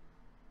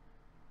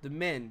 The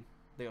men,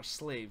 they are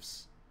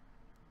slaves.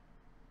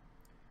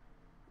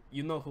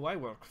 You know who I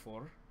work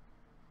for.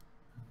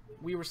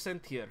 We were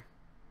sent here.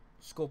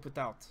 Scope it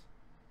out.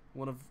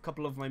 A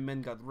couple of my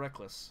men got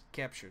reckless,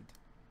 captured.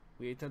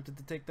 We attempted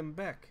to take them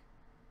back.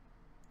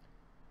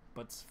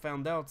 But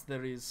found out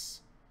there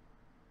is...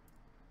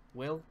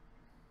 Well...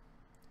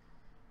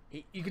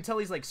 You can tell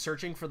he's like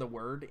searching for the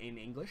word in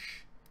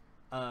English.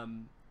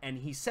 And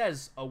he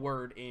says a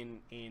word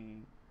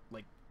in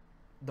like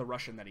the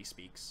Russian that he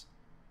speaks.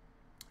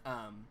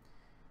 And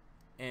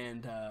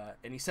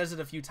he says it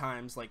a few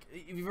times. Like,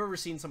 if you've ever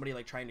seen somebody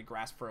like trying to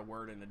grasp for a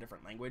word in a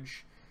different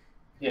language,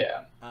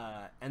 yeah.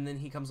 And then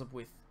he comes up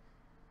with,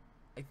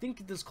 I think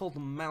it is called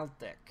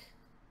Maltec.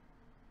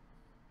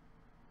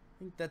 I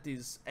think that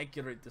is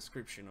accurate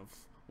description of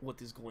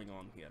what is going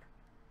on here.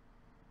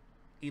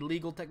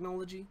 Illegal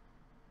technology.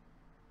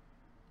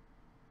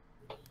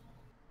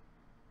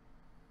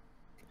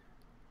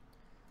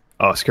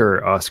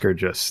 Oscar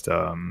just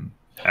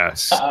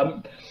asks.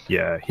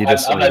 Yeah, he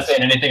just. I'm not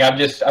saying anything.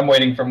 I'm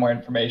waiting for more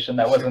information.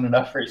 That wasn't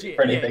enough for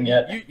anything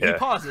yet. He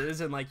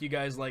pauses and like you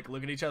guys like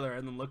look at each other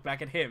and then look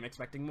back at him,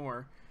 expecting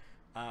more.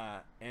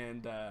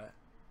 And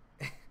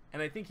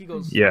I think he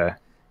goes, yeah.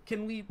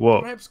 Can we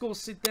perhaps go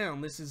sit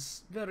down? This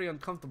is very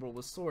uncomfortable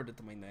with sword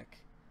at my neck.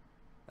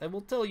 I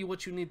will tell you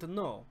what you need to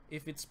know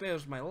if it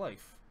spares my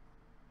life.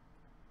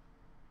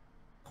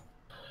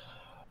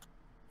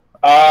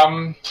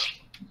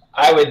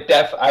 I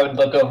would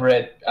look over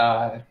at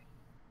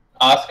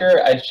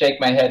Oscar. I'd shake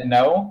my head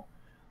no,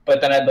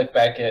 but then I'd look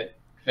back at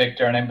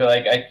Victor and I'd be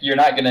like, "You're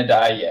not gonna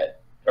die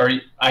yet." Or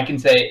I can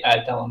say,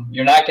 I'd tell him,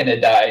 "You're not gonna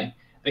die.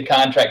 The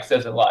contract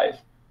says alive."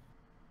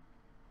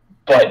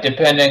 But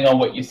depending on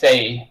what you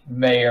say,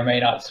 may or may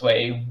not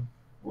sway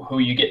who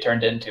you get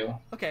turned into.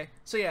 Okay,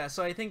 so yeah,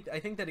 so I think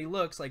that he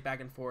looks like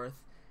back and forth,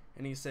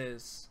 and he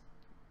says,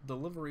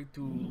 "Delivery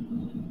to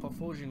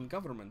Paphosian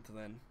government,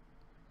 then.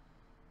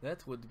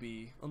 That would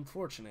be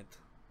unfortunate.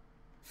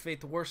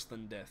 Fate worse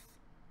than death.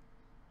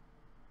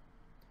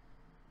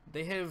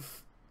 They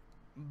have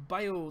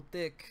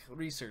biotech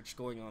research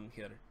going on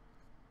here.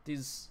 It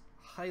is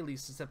highly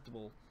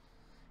susceptible.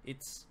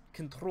 It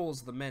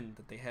controls the men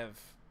that they have.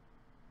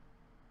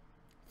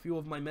 Few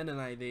of my men and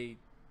I, they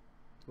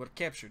were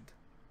captured.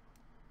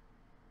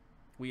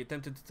 We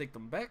attempted to take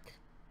them back,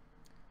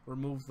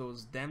 remove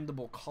those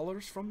damnable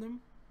collars from them,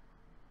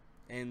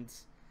 and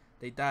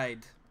they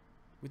died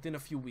within a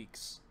few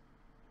weeks.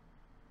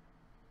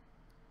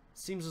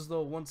 Seems as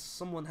though once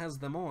someone has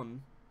them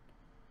on,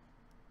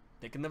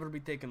 they can never be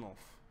taken off.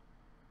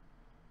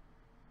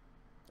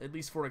 At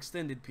least for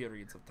extended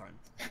periods of time.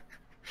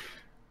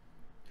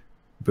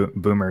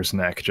 Boomer's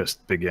neck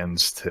just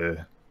begins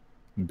to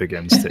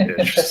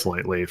itch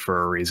slightly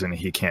for a reason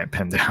he can't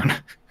pin down.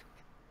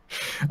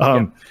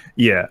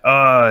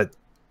 Yeah.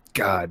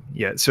 God,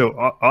 yeah. So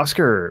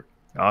Oscar.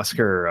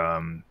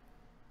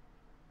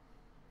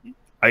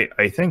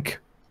 I think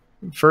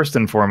first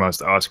and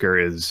foremost, Oscar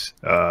is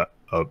a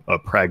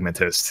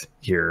pragmatist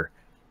here,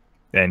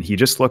 and he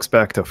just looks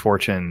back to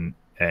Fortune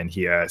and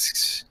he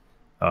asks,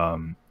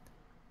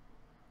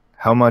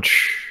 "How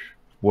much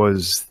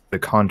was the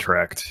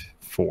contract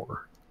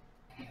for?"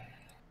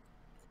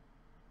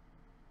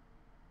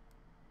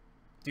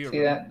 Do you See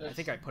remember? that? I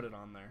think I put it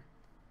on there.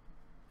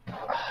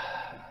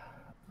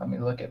 Let me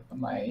look at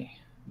my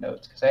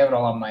notes because I have it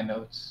all on my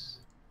notes.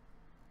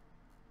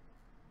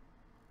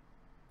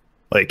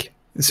 Like,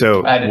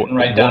 so I didn't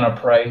write down a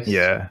price.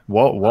 Yeah.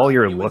 While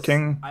you're It was-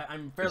 looking,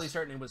 I'm fairly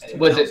certain it was.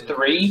 Was it 2,000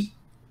 3?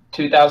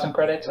 2,000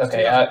 credits? It was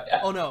Okay. 2,000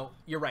 oh no,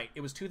 you're right.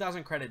 It was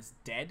 2,000 credits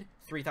dead,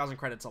 3,000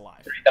 credits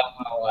alive.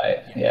 3,000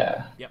 alive.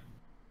 Yeah. Yep.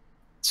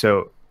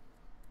 so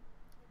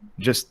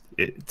just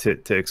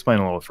to explain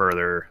a little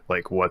further,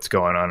 like what's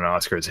going on in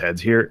Oscar's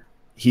heads here,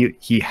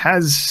 he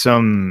has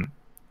some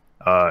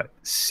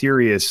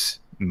serious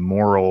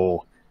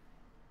moral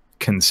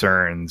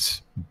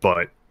concerns,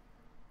 but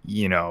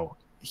you know,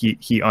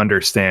 he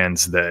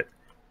understands that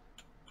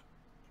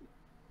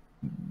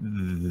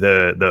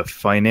the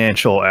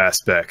financial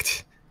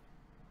aspect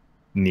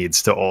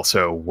needs to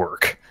also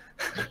work.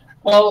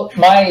 Well,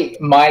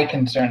 my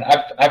concern,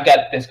 I've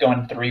got this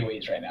going 3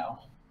 ways right now.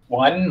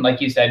 1, like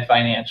you said,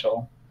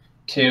 financial.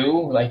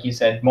 2, like you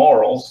said,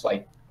 morals.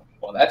 Like,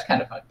 well, that's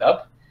kind of fucked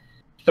up.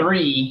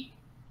 3,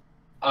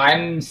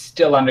 I'm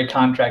still under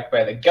contract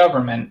by the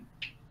government,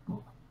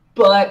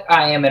 but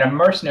I am in a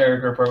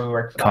mercenary group where we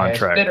work for the highest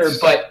bidder.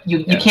 But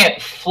you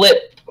can't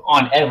flip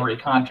on every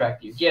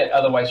contract you get,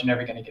 otherwise you're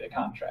never going to get a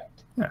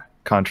contract. Yeah,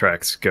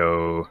 contracts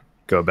go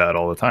bad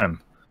all the time.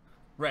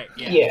 Right.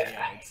 Yeah.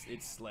 Yeah.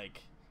 It's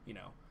like, you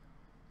know,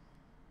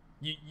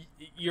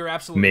 you're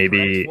absolutely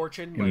correct,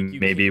 Fortune. Like,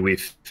 maybe we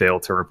fail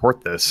to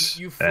report this.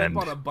 You flip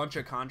on a bunch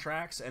of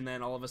contracts, and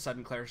then all of a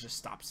sudden, Claire's just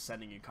stops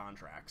sending you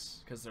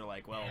contracts because they're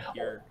like, well,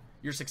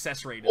 your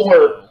success rate is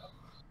low.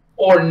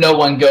 Or no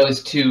one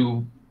goes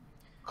to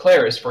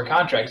Claris for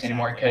contracts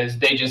anymore because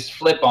they just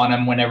flip on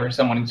them whenever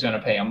someone's going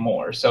to pay them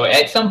more. So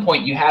at some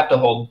point, you have to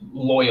hold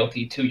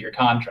loyalty to your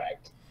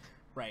contract.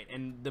 Right,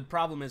 and the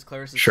problem is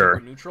Claris is super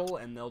neutral,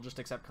 and they'll just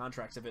accept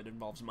contracts if it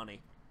involves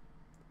money.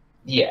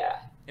 Yeah.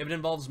 If it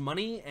involves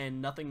money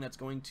and nothing that's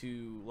going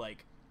to,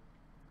 like,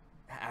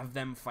 have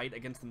them fight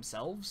against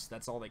themselves,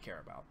 that's all they care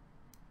about.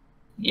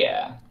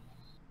 Yeah.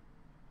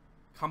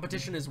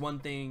 Competition is one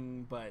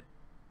thing, but,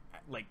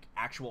 like,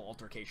 actual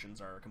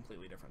altercations are a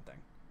completely different thing.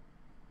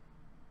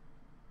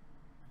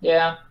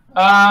 Yeah.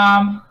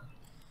 I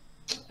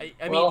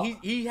mean,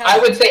 he has... I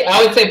would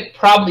say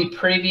probably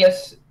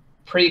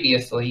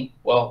previously,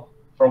 well,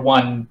 for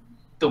one,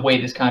 the way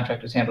this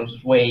contract was handled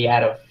was way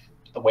out of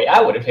the way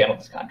I would have handled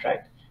this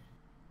contract.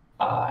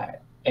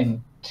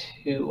 And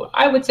 2,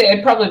 I would say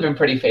I'd probably been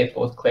pretty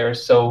faithful with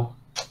Claris, so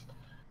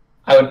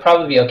I would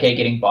probably be okay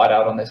getting bought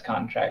out on this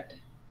contract.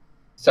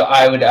 So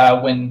I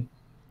would,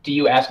 do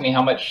you ask me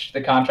how much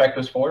the contract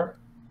was for?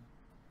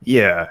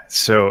 Yeah,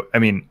 so, I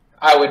mean...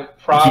 I would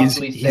probably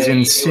say he's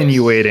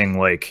insinuating,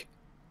 like,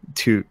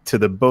 to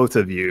the both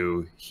of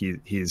you,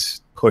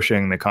 he's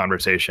pushing the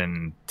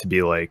conversation to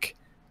be like,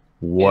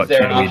 what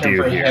can we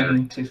do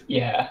here?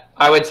 Yeah,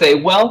 I would say,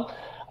 well,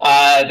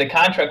 the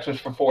contract was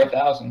for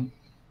 4,000.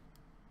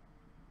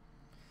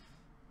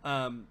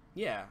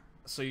 Yeah.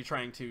 So you're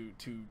trying to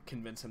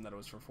convince him that it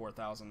was for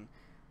 4,000.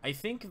 I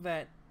think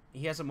that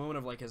he has a moment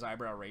of, like, his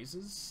eyebrow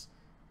raises,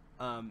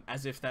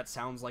 as if that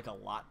sounds like a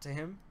lot to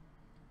him,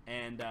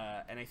 and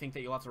I think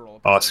that you'll have to roll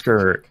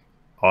a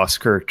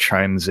Oscar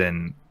chimes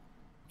in,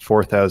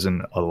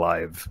 4,000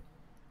 alive.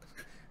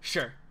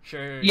 Sure.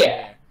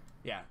 Yeah.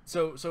 Yeah.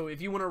 So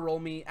if you want to roll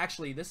me,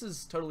 actually, this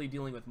is totally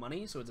dealing with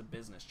money, so it's a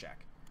business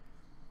check.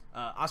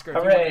 Oscar, if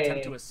you want to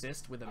attempt to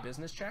assist with a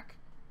business check.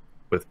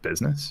 With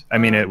business? I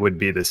mean, it would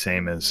be the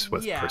same as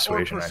with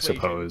persuasion, I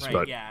suppose. Right,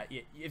 but yeah,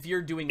 if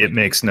you're doing, like, it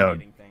makes no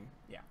thing,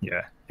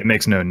 it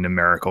makes no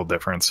numerical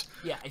difference.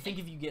 Yeah, I think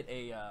if you get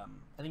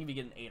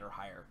an 8 or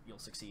higher, you'll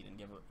succeed and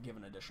give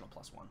an additional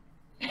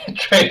 +1.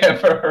 Trade it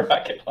for a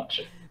rocket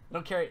launcher.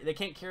 They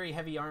can't carry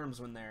heavy arms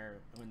when they're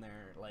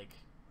like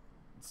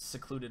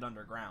secluded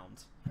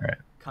underground. All right.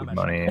 Combat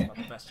money. About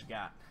the best you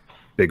got.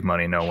 Big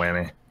money, no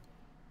whammy.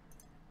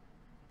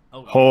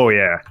 Oh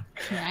yeah.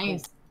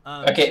 Nice.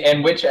 Okay,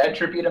 and which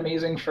attribute I'm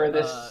using for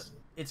this?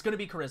 It's going to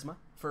be charisma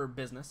for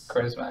business.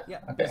 Charisma. Yeah,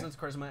 okay. Business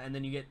charisma, and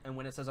then you get, and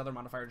when it says other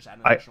modifier, just add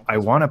an additional. I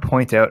want to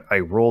point out I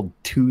rolled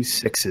 2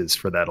 6s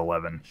for that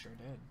 11. Sure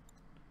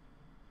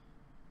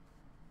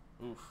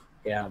did. Oof.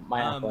 Yeah,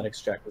 my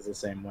athletics check was the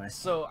same way.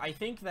 So I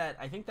think that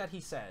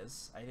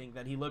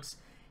he looks.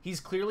 he's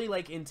clearly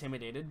like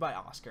intimidated by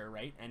Oscar,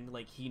 right? And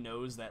like he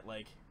knows that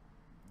like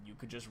you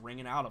could just ring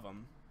it out of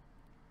him.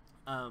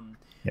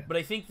 But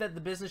I think that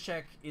the business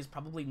check is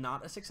probably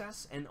not a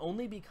success, and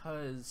only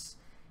because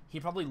he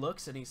probably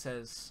looks and he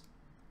says,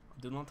 "I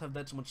do not have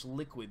that much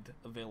liquid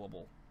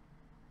available,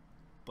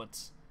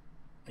 but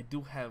I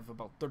do have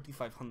about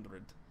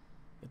 3,500.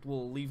 It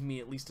will leave me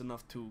at least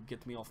enough to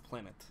get me off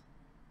planet."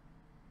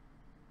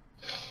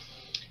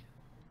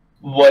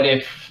 What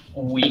if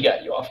we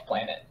got you off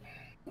planet?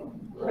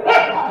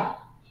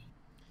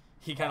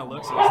 He kind of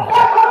looks and he's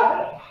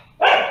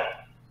like,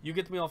 "You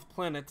get me off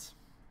planet,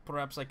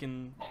 perhaps I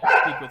can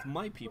speak with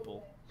my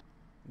people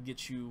and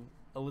get you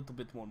a little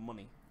bit more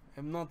money.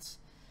 I'm not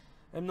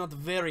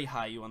very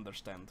high, you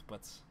understand,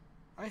 but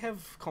I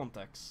have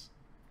contacts."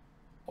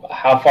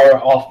 How far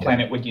off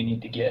planet would you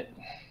need to get?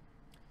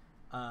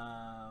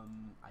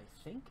 I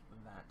think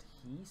that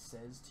he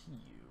says to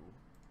you,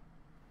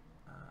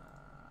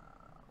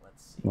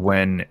 let's see.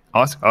 When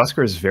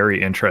Oscar is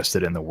very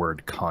interested in the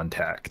word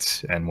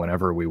contact, and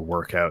whenever we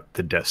work out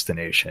the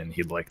destination,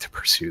 he'd like to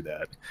pursue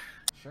that.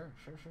 Sure.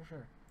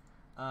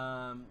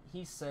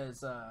 He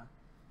says,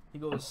 he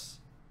goes,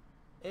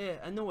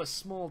 I know a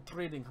small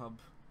trading hub.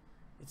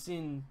 It's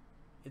on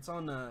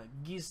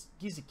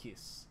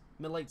Gizikis,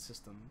 Melite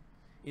system.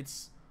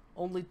 It's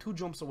only 2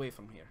 jumps away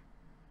from here.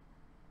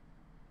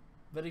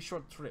 Very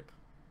short trip.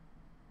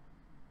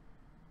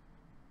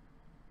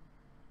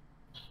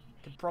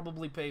 Could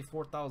probably pay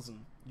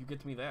 4,000. You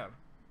get me there.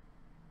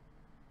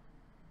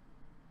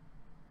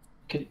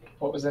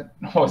 What was it?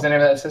 What was the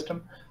name of that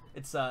system?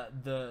 It's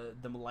the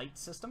Melite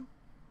system,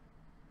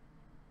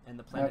 and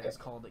the planet is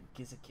called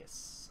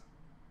Gizikis.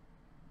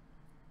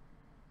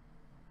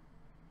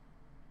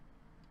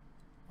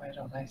 Why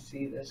don't I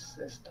see this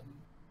system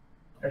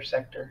or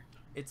sector?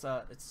 It's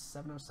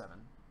 707.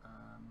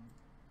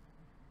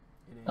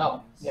 It is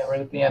Oh, yeah, right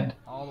at the end.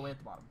 all the way at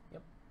the bottom.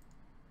 Yep.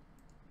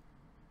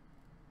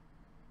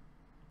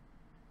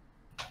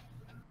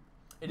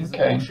 It is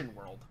an ocean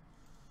world.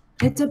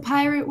 It's a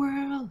pirate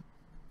world.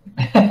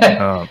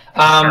 Oh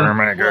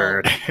my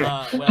god.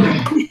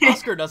 Well,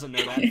 Oscar doesn't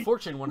know that.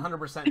 Fortune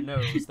 100%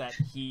 knows that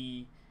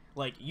he,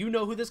 like, you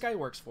know who this guy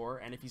works for,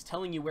 and if he's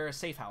telling you where a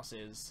safe house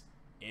is,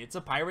 it's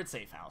a pirate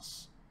safe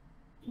house.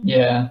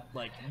 Yeah.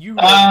 Like, you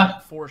know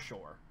that for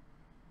sure.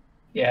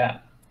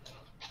 Yeah.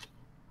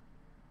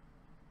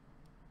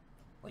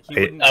 Like, he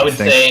wouldn't I would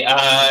say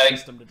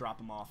system to drop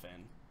him off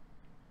in.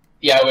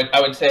 Yeah,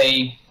 I would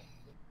say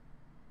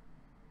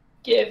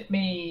give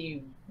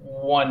me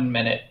 1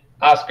 minute.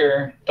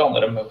 Oscar, don't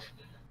let him move.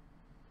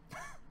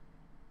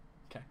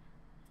 Okay.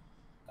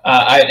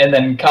 And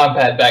then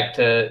compad back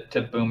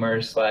to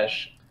Boomer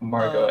 /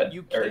 Margot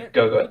you or can't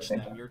Go-Go at the reach same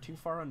them. time. You're too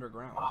far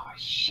underground. Oh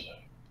shit!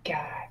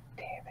 God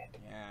damn it!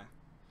 Yeah.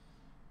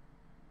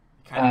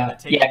 Kind of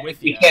gotta take it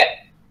with you.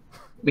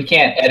 We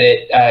can't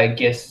edit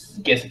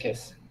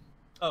Gizikis.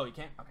 Oh, you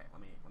can't. Okay,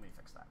 let me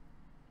fix that.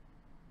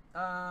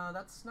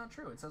 That's not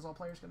true. It says all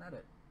players can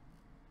edit.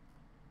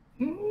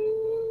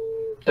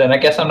 Then I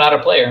guess I'm not a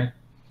player.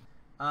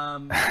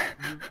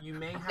 You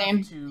may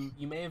have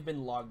you may have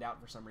been logged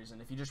out for some reason.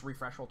 If you just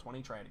refresh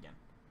Roll20, try it again.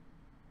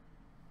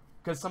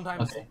 Because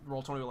sometimes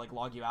Roll20 will like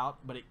log you out,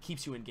 but it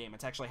keeps you in game.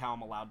 It's actually how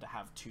I'm allowed to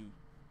have two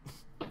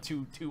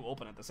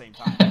open at the same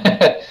time.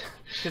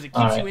 Because it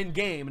keeps you in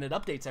game and it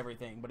updates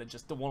everything, but it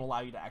just won't allow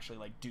you to actually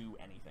like do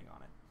anything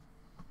on it.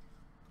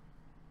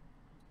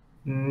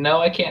 No,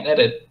 I can't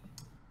edit.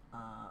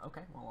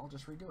 Okay, well I'll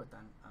just redo it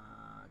then.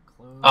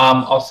 Close.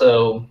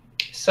 Also,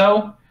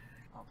 so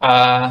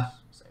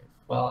save.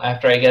 well,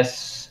 after I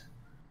guess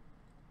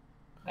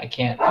I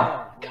can't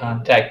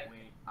contact.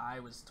 Wait, I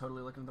was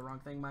totally looking at the wrong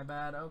thing. My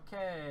bad.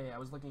 Okay, I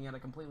was looking at a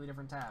completely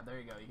different tab. There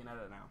you go. You can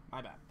edit it now.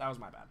 My bad. That was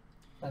my bad.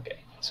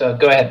 Okay, so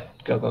go ahead,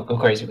 go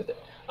crazy with it.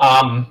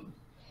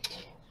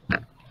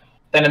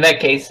 Then in that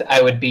case,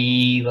 I would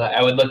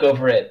look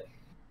over at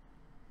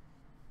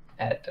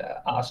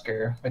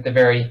Oscar with a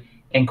very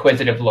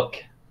inquisitive look,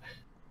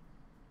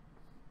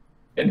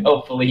 and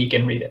hopefully he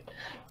can read it.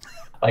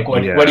 Like,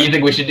 what do you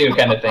think we should do,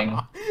 kind of thing.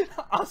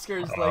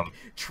 Oscar's like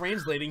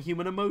translating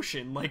human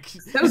emotion, like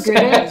so good.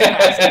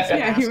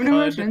 Yeah, human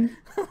emotion.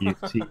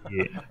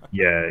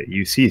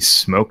 You see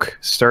smoke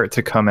start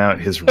to come out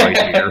his right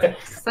ear.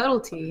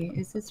 Subtlety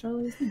is it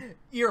subtlety?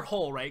 Ear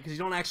hole, right? Because you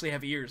don't actually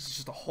have ears; it's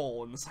just a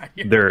hole in the side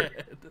of your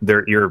head.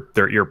 They're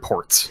ear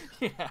ports.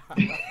 Yeah.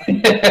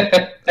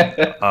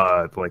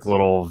 Like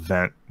little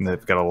vent.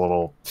 They've got a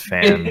little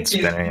fan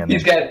spinning.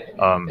 He's got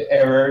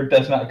error.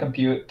 Does not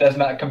compute.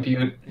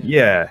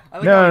 Yeah.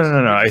 Like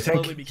No. I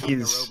think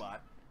he's a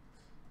robot.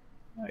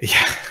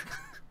 Yeah.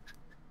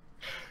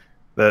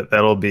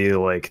 That'll be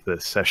like the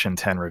session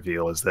 10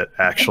 reveal, is that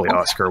actually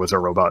Oscar was a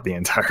robot the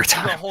entire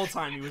time. The whole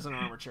time he was an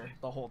armature.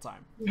 The whole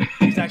time.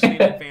 He's actually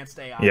an advanced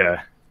AI.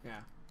 Yeah.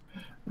 Yeah.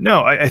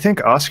 No, I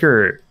think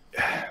Oscar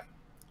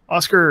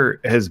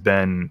has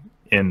been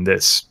in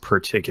this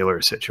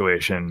particular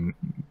situation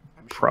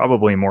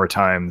probably more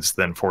times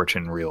than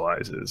Fortune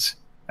realizes,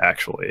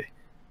 actually.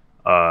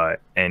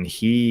 And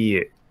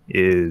he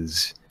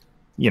is,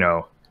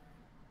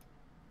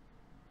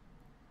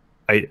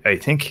 I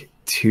think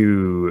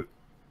to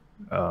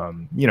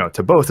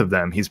to both of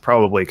them, he's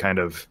probably kind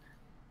of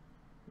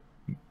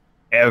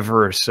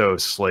ever so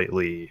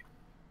slightly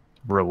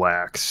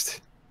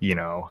relaxed,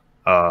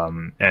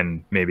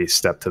 and maybe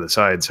step to the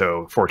side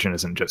so Fortune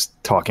isn't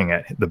just talking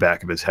at the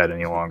back of his head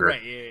any longer.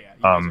 Right, yeah. You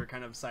guys are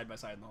kind of side by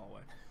side in the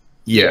hallway.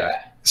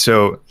 Yeah.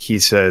 So he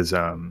says,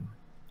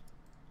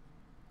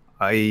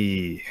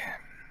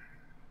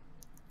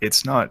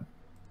 it's not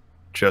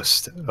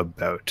just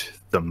about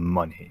the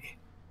money.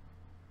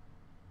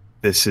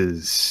 This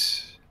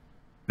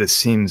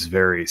seems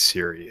very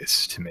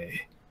serious to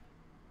me.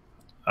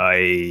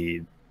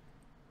 I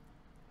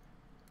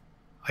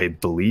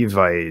believe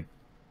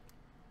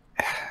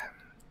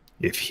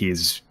if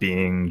he's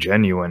being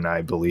genuine,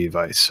 I believe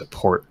I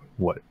support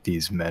what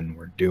these men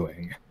were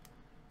doing.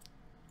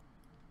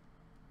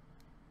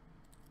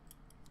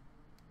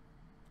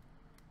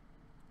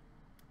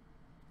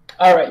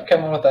 All right,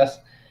 come on with us.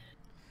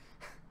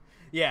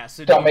 Yeah,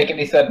 so don't make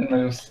any sudden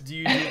moves. Do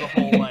you do the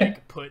whole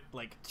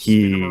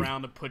spin him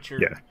around to put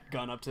your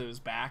gun up to his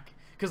back?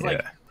 Because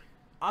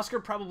Oscar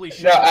probably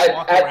should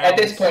walk around at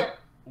this point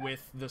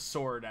with the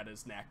sword at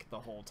his neck the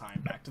whole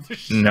time back to the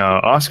ship. No,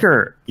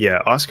 Oscar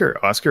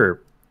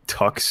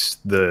tucks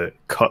the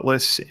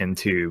cutlass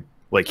into,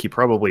 he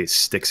probably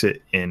sticks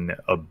it in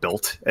a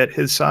belt at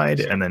his side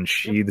and then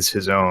sheathes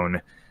his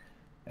own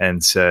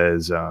and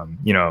says,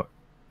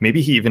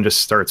 maybe he even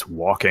just starts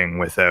walking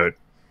without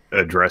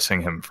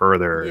addressing him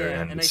further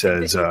and I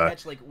says, think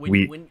catch,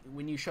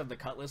 when you shove the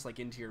cutlass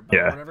into your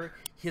belt or whatever,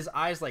 his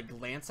eyes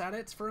glance at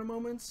it for a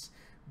moment,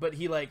 but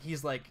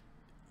he's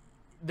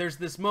there's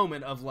this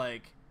moment of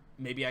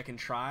maybe I can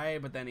try,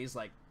 but then he's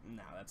like,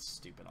 no, that's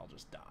stupid, I'll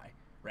just die,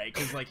 right?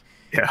 Because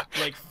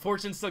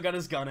Fortune's still got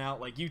his gun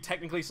out, you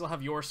technically still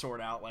have your sword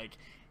out,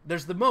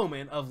 there's the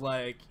moment of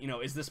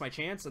is this my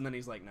chance? And then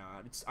he's like,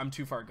 nah, I'm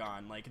too far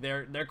gone.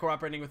 They're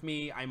cooperating with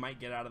me. I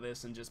might get out of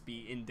this and just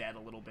be in debt a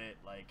little bit.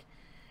 I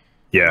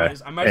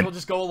might as well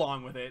just go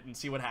along with it and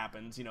see what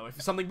happens.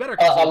 If something better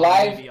comes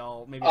alive,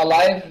 maybe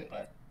alive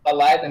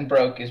and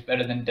broke is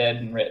better than dead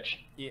and rich.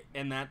 Yeah,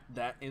 and that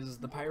is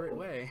the pirate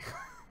way.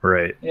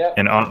 Right. Yeah.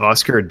 And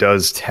Oscar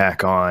does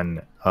tack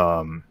on,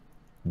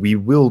 we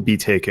will be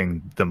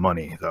taking the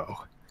money though.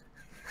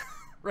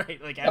 Right,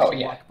 as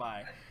you walk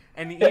by.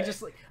 And he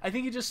just I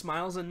think he just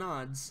smiles and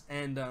nods,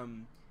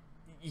 and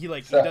he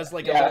does a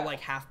little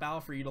half bow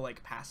for you to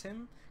pass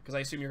him, because I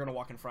assume you're gonna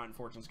walk in front and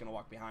Fortune's gonna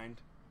walk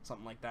behind,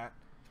 something like that.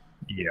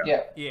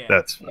 Yeah.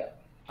 That's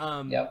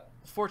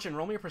Fortune,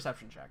 roll me a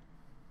perception check.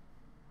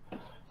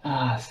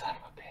 Ah, son of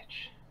a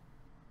bitch!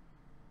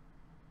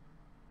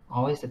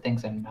 Always the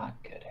things I'm not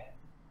good at.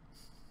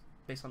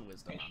 Based on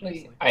wisdom.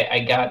 Actually,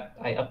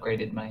 I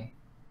upgraded my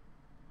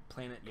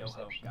Planet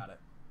Yoho. Got it.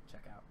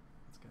 Check out.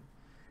 That's good.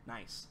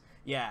 Nice.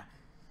 Yeah.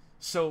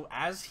 So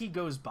as he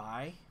goes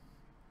by,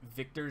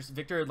 Victor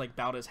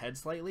bowed his head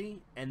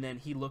slightly, and then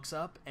he looks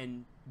up,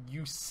 and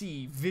you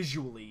see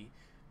visually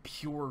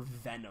pure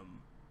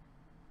venom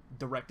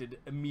directed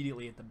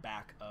immediately at the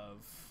back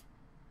of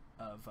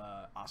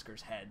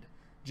Oscar's head.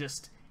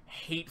 Just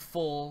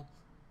hateful,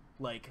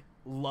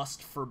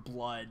 lust for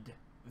blood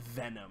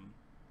venom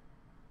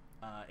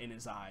in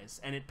his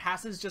eyes, and it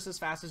passes just as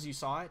fast as you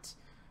saw it,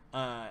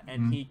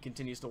 and he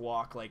continues to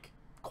walk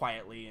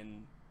quietly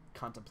and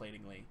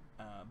contemplatingly,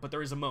 but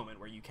there is a moment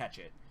where you catch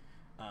it.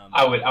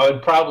 I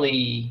would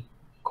probably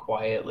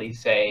quietly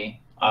say,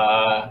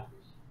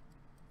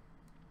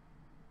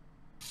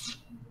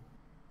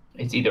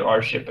 it's either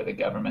our ship or the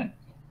government.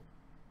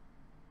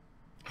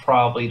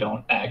 Probably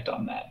don't act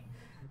on that.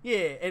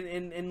 Yeah,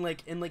 and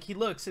he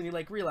looks and he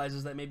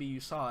realizes that maybe you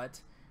saw it,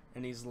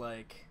 and he's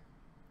like,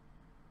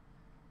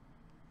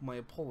 my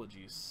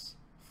apologies,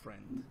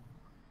 friend.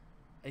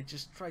 I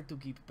just tried to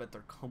keep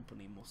better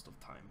company most of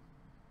the time.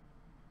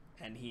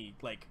 And he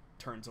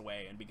turns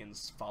away and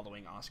begins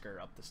following Oscar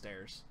up the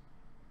stairs.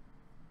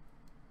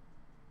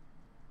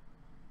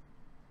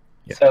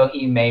 Yeah. So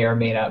he may or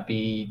may not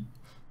be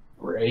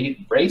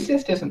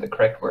racist. Isn't the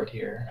correct word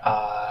here?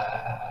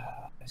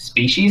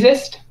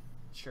 Speciesist.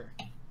 Sure.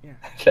 Yeah.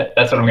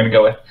 That's what I'm going to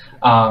go with.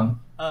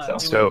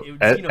 As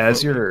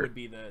you're would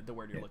be the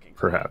word you're looking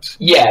for. perhaps.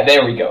 Yeah,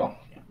 there we go.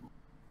 Yeah.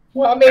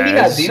 Well, maybe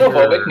not As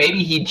xenophobic. you're-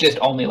 Maybe he just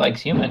only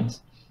likes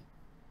humans.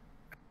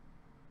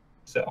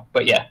 So,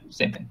 but yeah,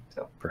 same thing.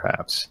 So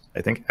Perhaps.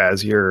 I think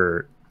as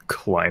you're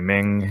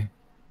climbing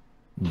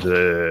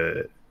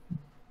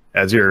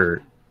as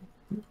you're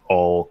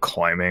all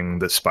climbing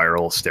the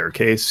spiral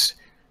staircase,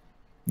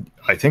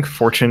 I think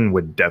Fortune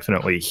would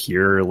definitely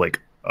hear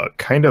a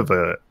kind of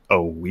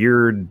a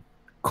weird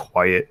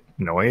quiet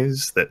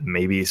noise that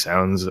maybe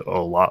sounds a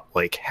lot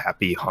like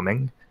happy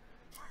humming.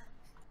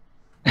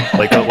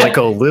 Like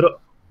a little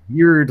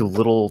weird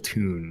little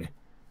tune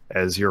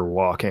as you're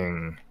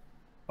walking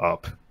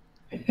up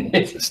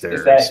the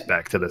stairs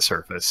back to the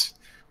surface.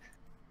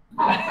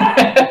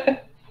 Okay.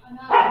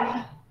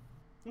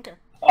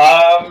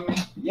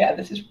 Yeah,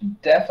 this is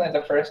definitely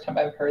the first time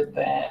I've heard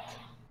that.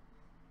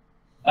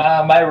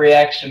 My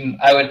reaction,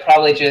 I would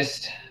probably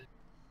just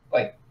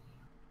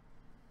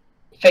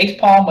face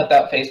palm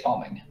without face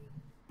palming.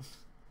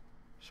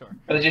 Sure.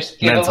 But just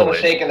give a Mentally.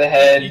 little shake of the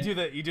head.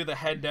 You do the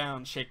head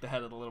down, shake the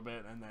head a little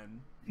bit, and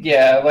then.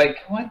 Yeah, like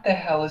what the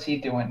hell is he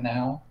doing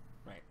now?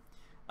 Right.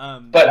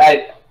 But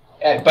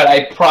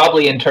I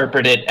probably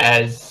interpret it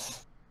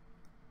as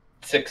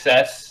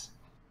success.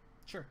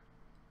 Sure.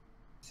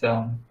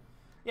 So.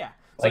 Yeah.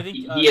 So Like I think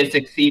he has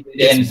succeeded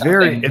in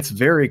something. It's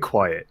very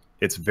quiet.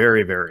 It's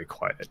very, very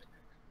quiet.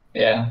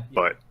 Yeah.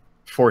 But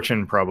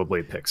Fortune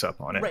probably picks up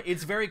on it. Right,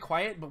 it's very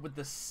quiet, but with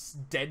the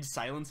dead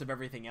silence of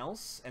everything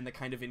else and the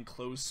kind of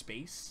enclosed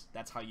space,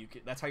 that's how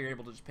you're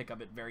able to just pick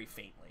up it very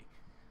faintly.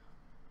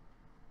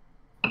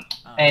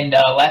 And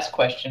last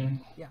question.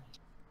 Yeah.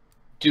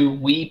 Do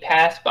we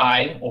pass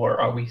by, or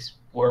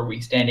were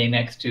we standing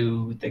next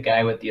to the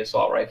guy with the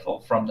assault rifle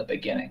from the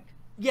beginning?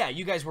 Yeah,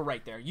 you guys were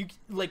right there. You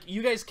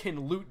guys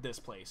can loot this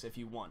place if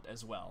you want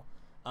as well.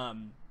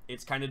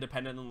 It's kind of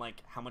dependent on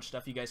like how much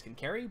stuff you guys can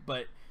carry,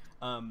 but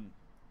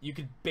you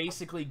could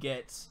basically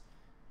get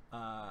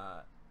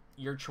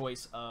your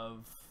choice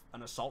of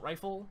an assault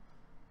rifle,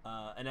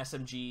 an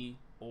SMG,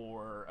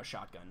 or a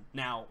shotgun.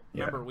 Now,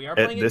 remember, we are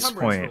playing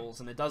encumbrance rules,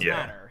 and it does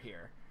matter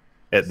here.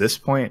 At this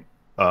point,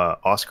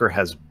 Oscar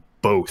has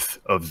both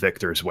of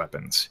Victor's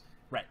weapons.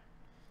 Right.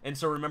 And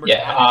so remember to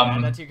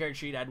add that to your character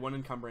sheet, add one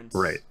encumbrance.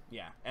 Right.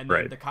 Yeah. And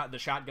then the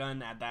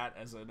shotgun, add that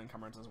as an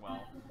encumbrance as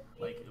well.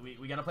 Like,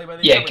 we got to play by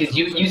the because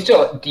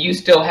do you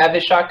still have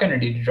his shotgun, or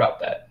did you drop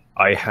that?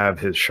 I have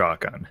his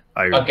shotgun.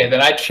 Okay,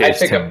 then I'd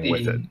pick up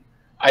with it.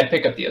 I'd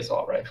pick up the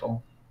assault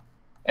rifle,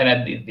 and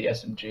I'd leave the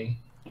SMG.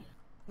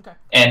 Okay.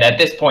 And at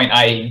this point,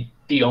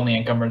 the only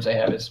encumbrance I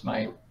have is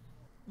my.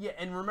 Yeah,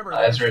 and remember,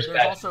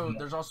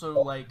 there's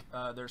also like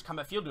there's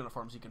combat field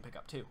uniforms you can pick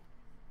up too.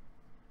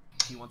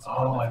 If you want some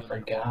I field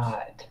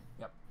forgot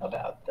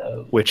about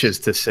those. Which is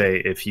to say,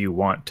 if you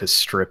want to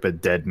strip a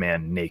dead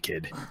man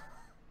naked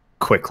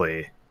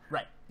quickly.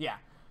 Right. Yeah.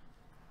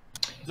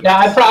 No,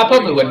 I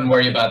probably wouldn't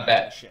worry about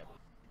that.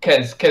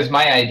 Because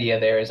my idea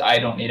there is I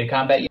don't need a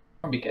combat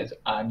uniform because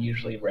I'm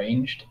usually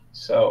ranged.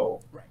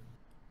 So. Right.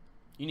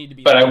 You need to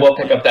be. But I will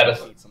pick up that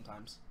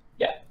sometimes.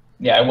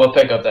 Yeah, I will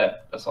pick up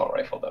that assault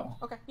rifle though.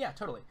 Okay, yeah,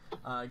 totally.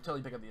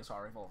 Totally pick up the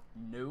assault rifle,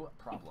 no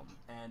problem.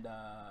 And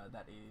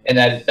that is.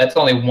 And that's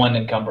only one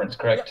encumbrance,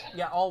 correct?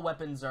 Yeah, all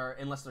weapons are,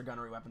 unless they're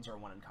gunnery weapons, are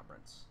one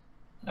encumbrance.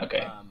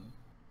 Okay.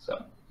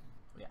 So.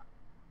 Yeah.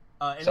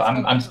 So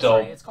I'm still.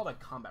 Sorry, it's called a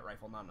combat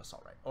rifle, not an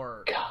assault rifle,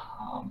 or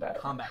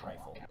combat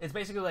rifle. It's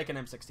basically like an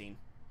M16.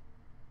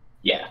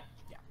 Yeah.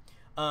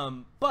 Yeah.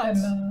 But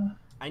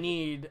I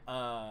need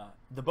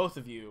the both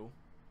of you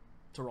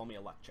to roll me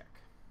a luck check.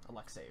 A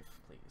luck save,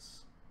 please.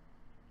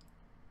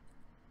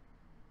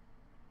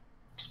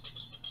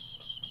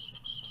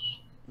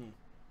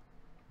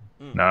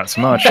 Not so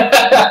much.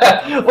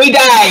 We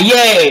die!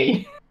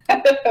 Yay!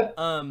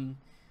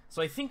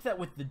 So I think that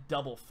with the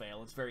double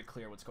fail, it's very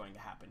clear what's going to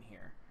happen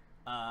here.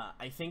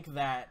 I think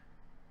that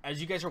as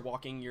you guys are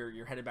walking,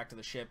 you're headed back to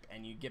the ship,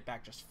 and you get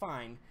back just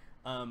fine.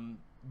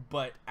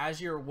 But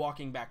as you're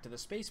walking back to the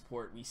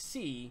spaceport, we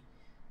see,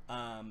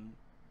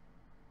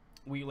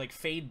 we like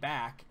fade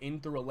back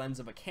in through a lens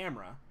of a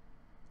camera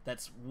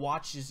that's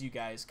watches you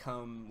guys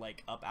come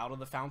like up out of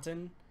the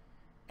fountain,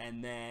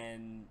 and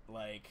then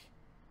like,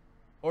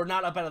 or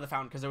not up out of the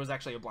fountain because there was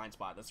actually a blind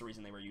spot. That's the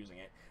reason they were using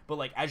it. But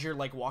like as you're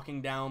like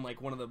walking down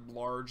like one of the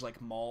large like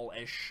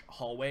mall-ish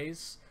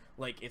hallways,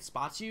 like it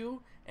spots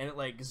you and it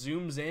like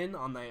zooms in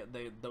on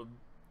the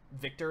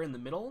Victor in the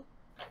middle.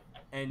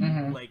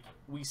 And like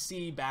we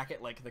see back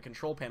at like the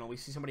control panel, we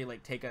see somebody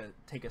like take a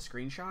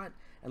screenshot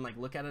and like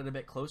look at it a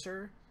bit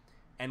closer,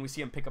 and we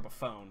see him pick up a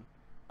phone,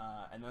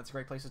 and that's a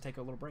great place to take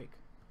a little break.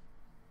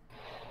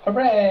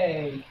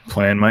 Hooray!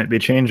 Plan might be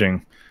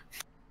changing.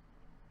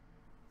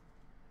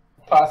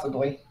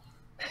 Possibly.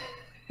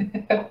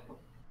 Yeah,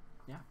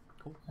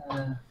 cool.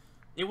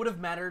 It would have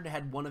mattered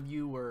had one of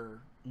you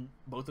or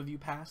both of you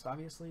passed,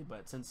 obviously,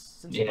 but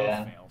since you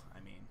both failed, I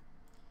mean.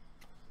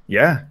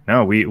 Yeah,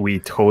 no, we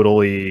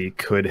totally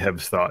could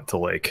have thought to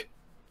like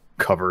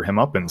cover him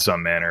up in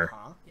some manner.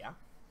 Yeah.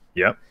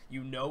 Yep.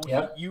 You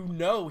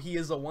know he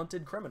is a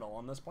wanted criminal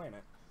on this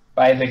planet.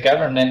 By the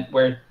government,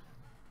 we're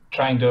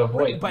trying to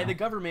avoid. By the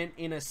government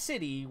in a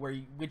city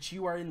which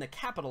you are in the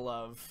capital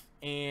of,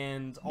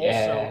 and also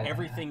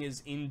everything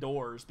is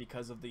indoors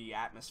because of the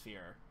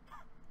atmosphere.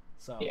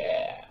 So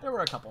there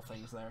were a couple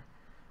things there.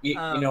 You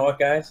know what,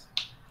 guys?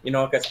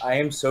 I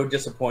am so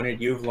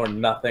disappointed you've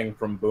learned nothing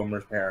from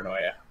Boomer's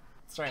paranoia.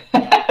 That's right.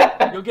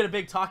 Yeah. You'll get a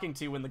big talking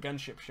to when the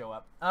gunships show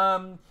up.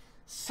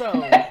 So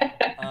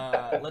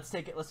let's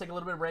take a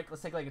little bit of break.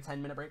 Let's take like a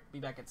 10-minute break. Be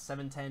back at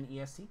 7:10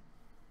 EST.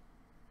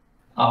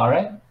 All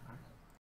right.